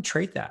wouldn't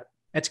trade that.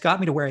 It's got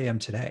me to where I am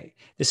today.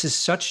 This is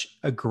such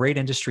a great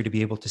industry to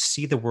be able to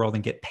see the world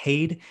and get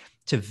paid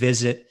to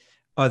visit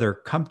other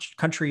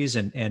countries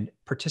and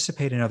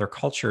participate in other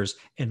cultures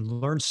and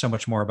learn so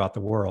much more about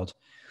the world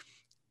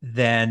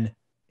than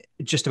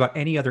just about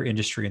any other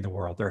industry in the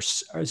world.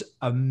 There's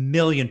a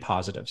million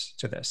positives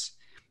to this.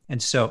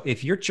 And so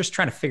if you're just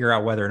trying to figure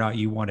out whether or not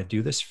you want to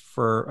do this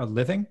for a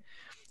living,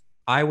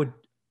 I would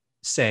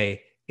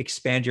say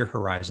expand your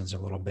horizons a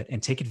little bit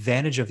and take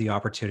advantage of the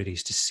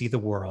opportunities to see the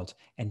world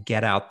and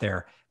get out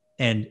there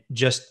and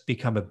just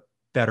become a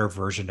better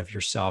version of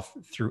yourself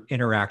through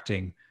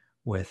interacting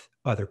with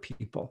other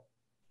people.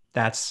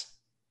 That's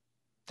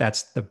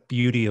the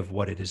beauty of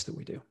what it is that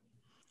we do.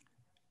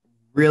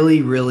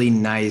 Really, really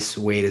nice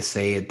way to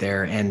say it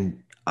there.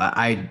 And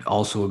I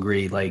also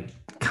agree, like,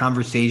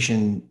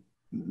 conversation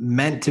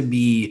meant to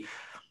be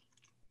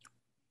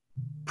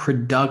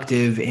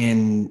productive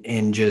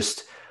in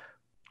just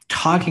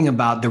talking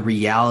about the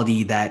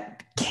reality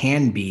that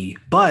can be.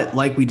 But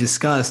like we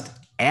discussed,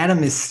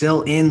 Adam is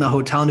still in the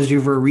hotel industry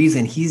for a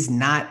reason. He's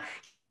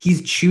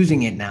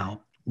choosing it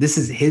now. This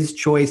is his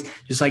choice,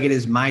 just like it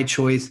is my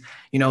choice.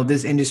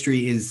 This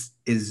industry is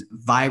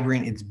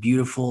vibrant. It's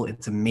beautiful.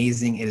 It's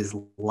amazing. It is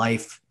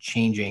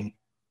life-changing.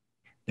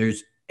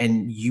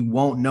 And you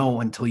won't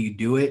know until you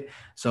do it.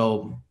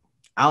 So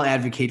I'll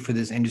advocate for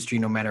this industry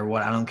no matter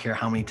what. I don't care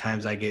how many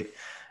times I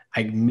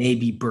may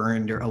be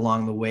burned or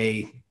along the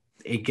way.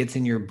 It gets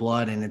in your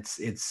blood, and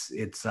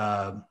it's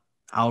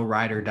I'll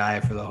ride or die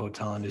for the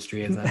hotel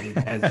industry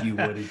as you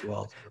would as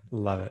well.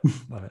 Love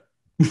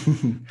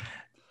it.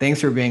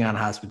 Thanks for being on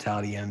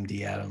Hospitality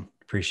MD, Adam.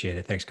 Appreciate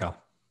it. Thanks,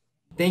 Kyle.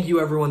 Thank you,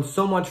 everyone,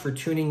 so much for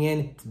tuning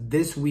in to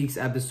this week's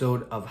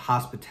episode of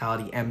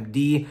Hospitality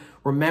MD.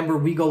 Remember,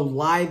 we go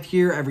live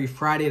here every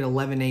Friday at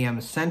 11 a.m.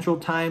 Central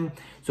Time.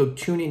 So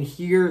tune in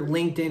here,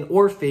 LinkedIn,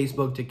 or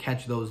Facebook to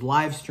catch those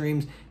live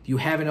streams. If you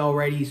haven't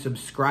already,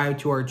 subscribe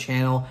to our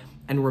channel.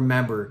 And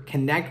remember,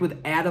 connect with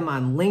Adam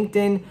on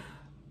LinkedIn,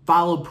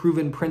 follow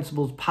Proven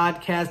Principles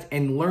Podcast,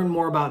 and learn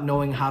more about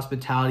knowing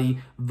hospitality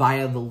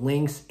via the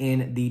links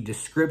in the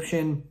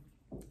description.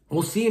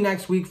 We'll see you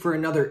next week for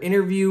another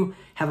interview.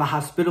 Have a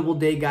hospitable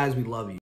day, guys. We love you.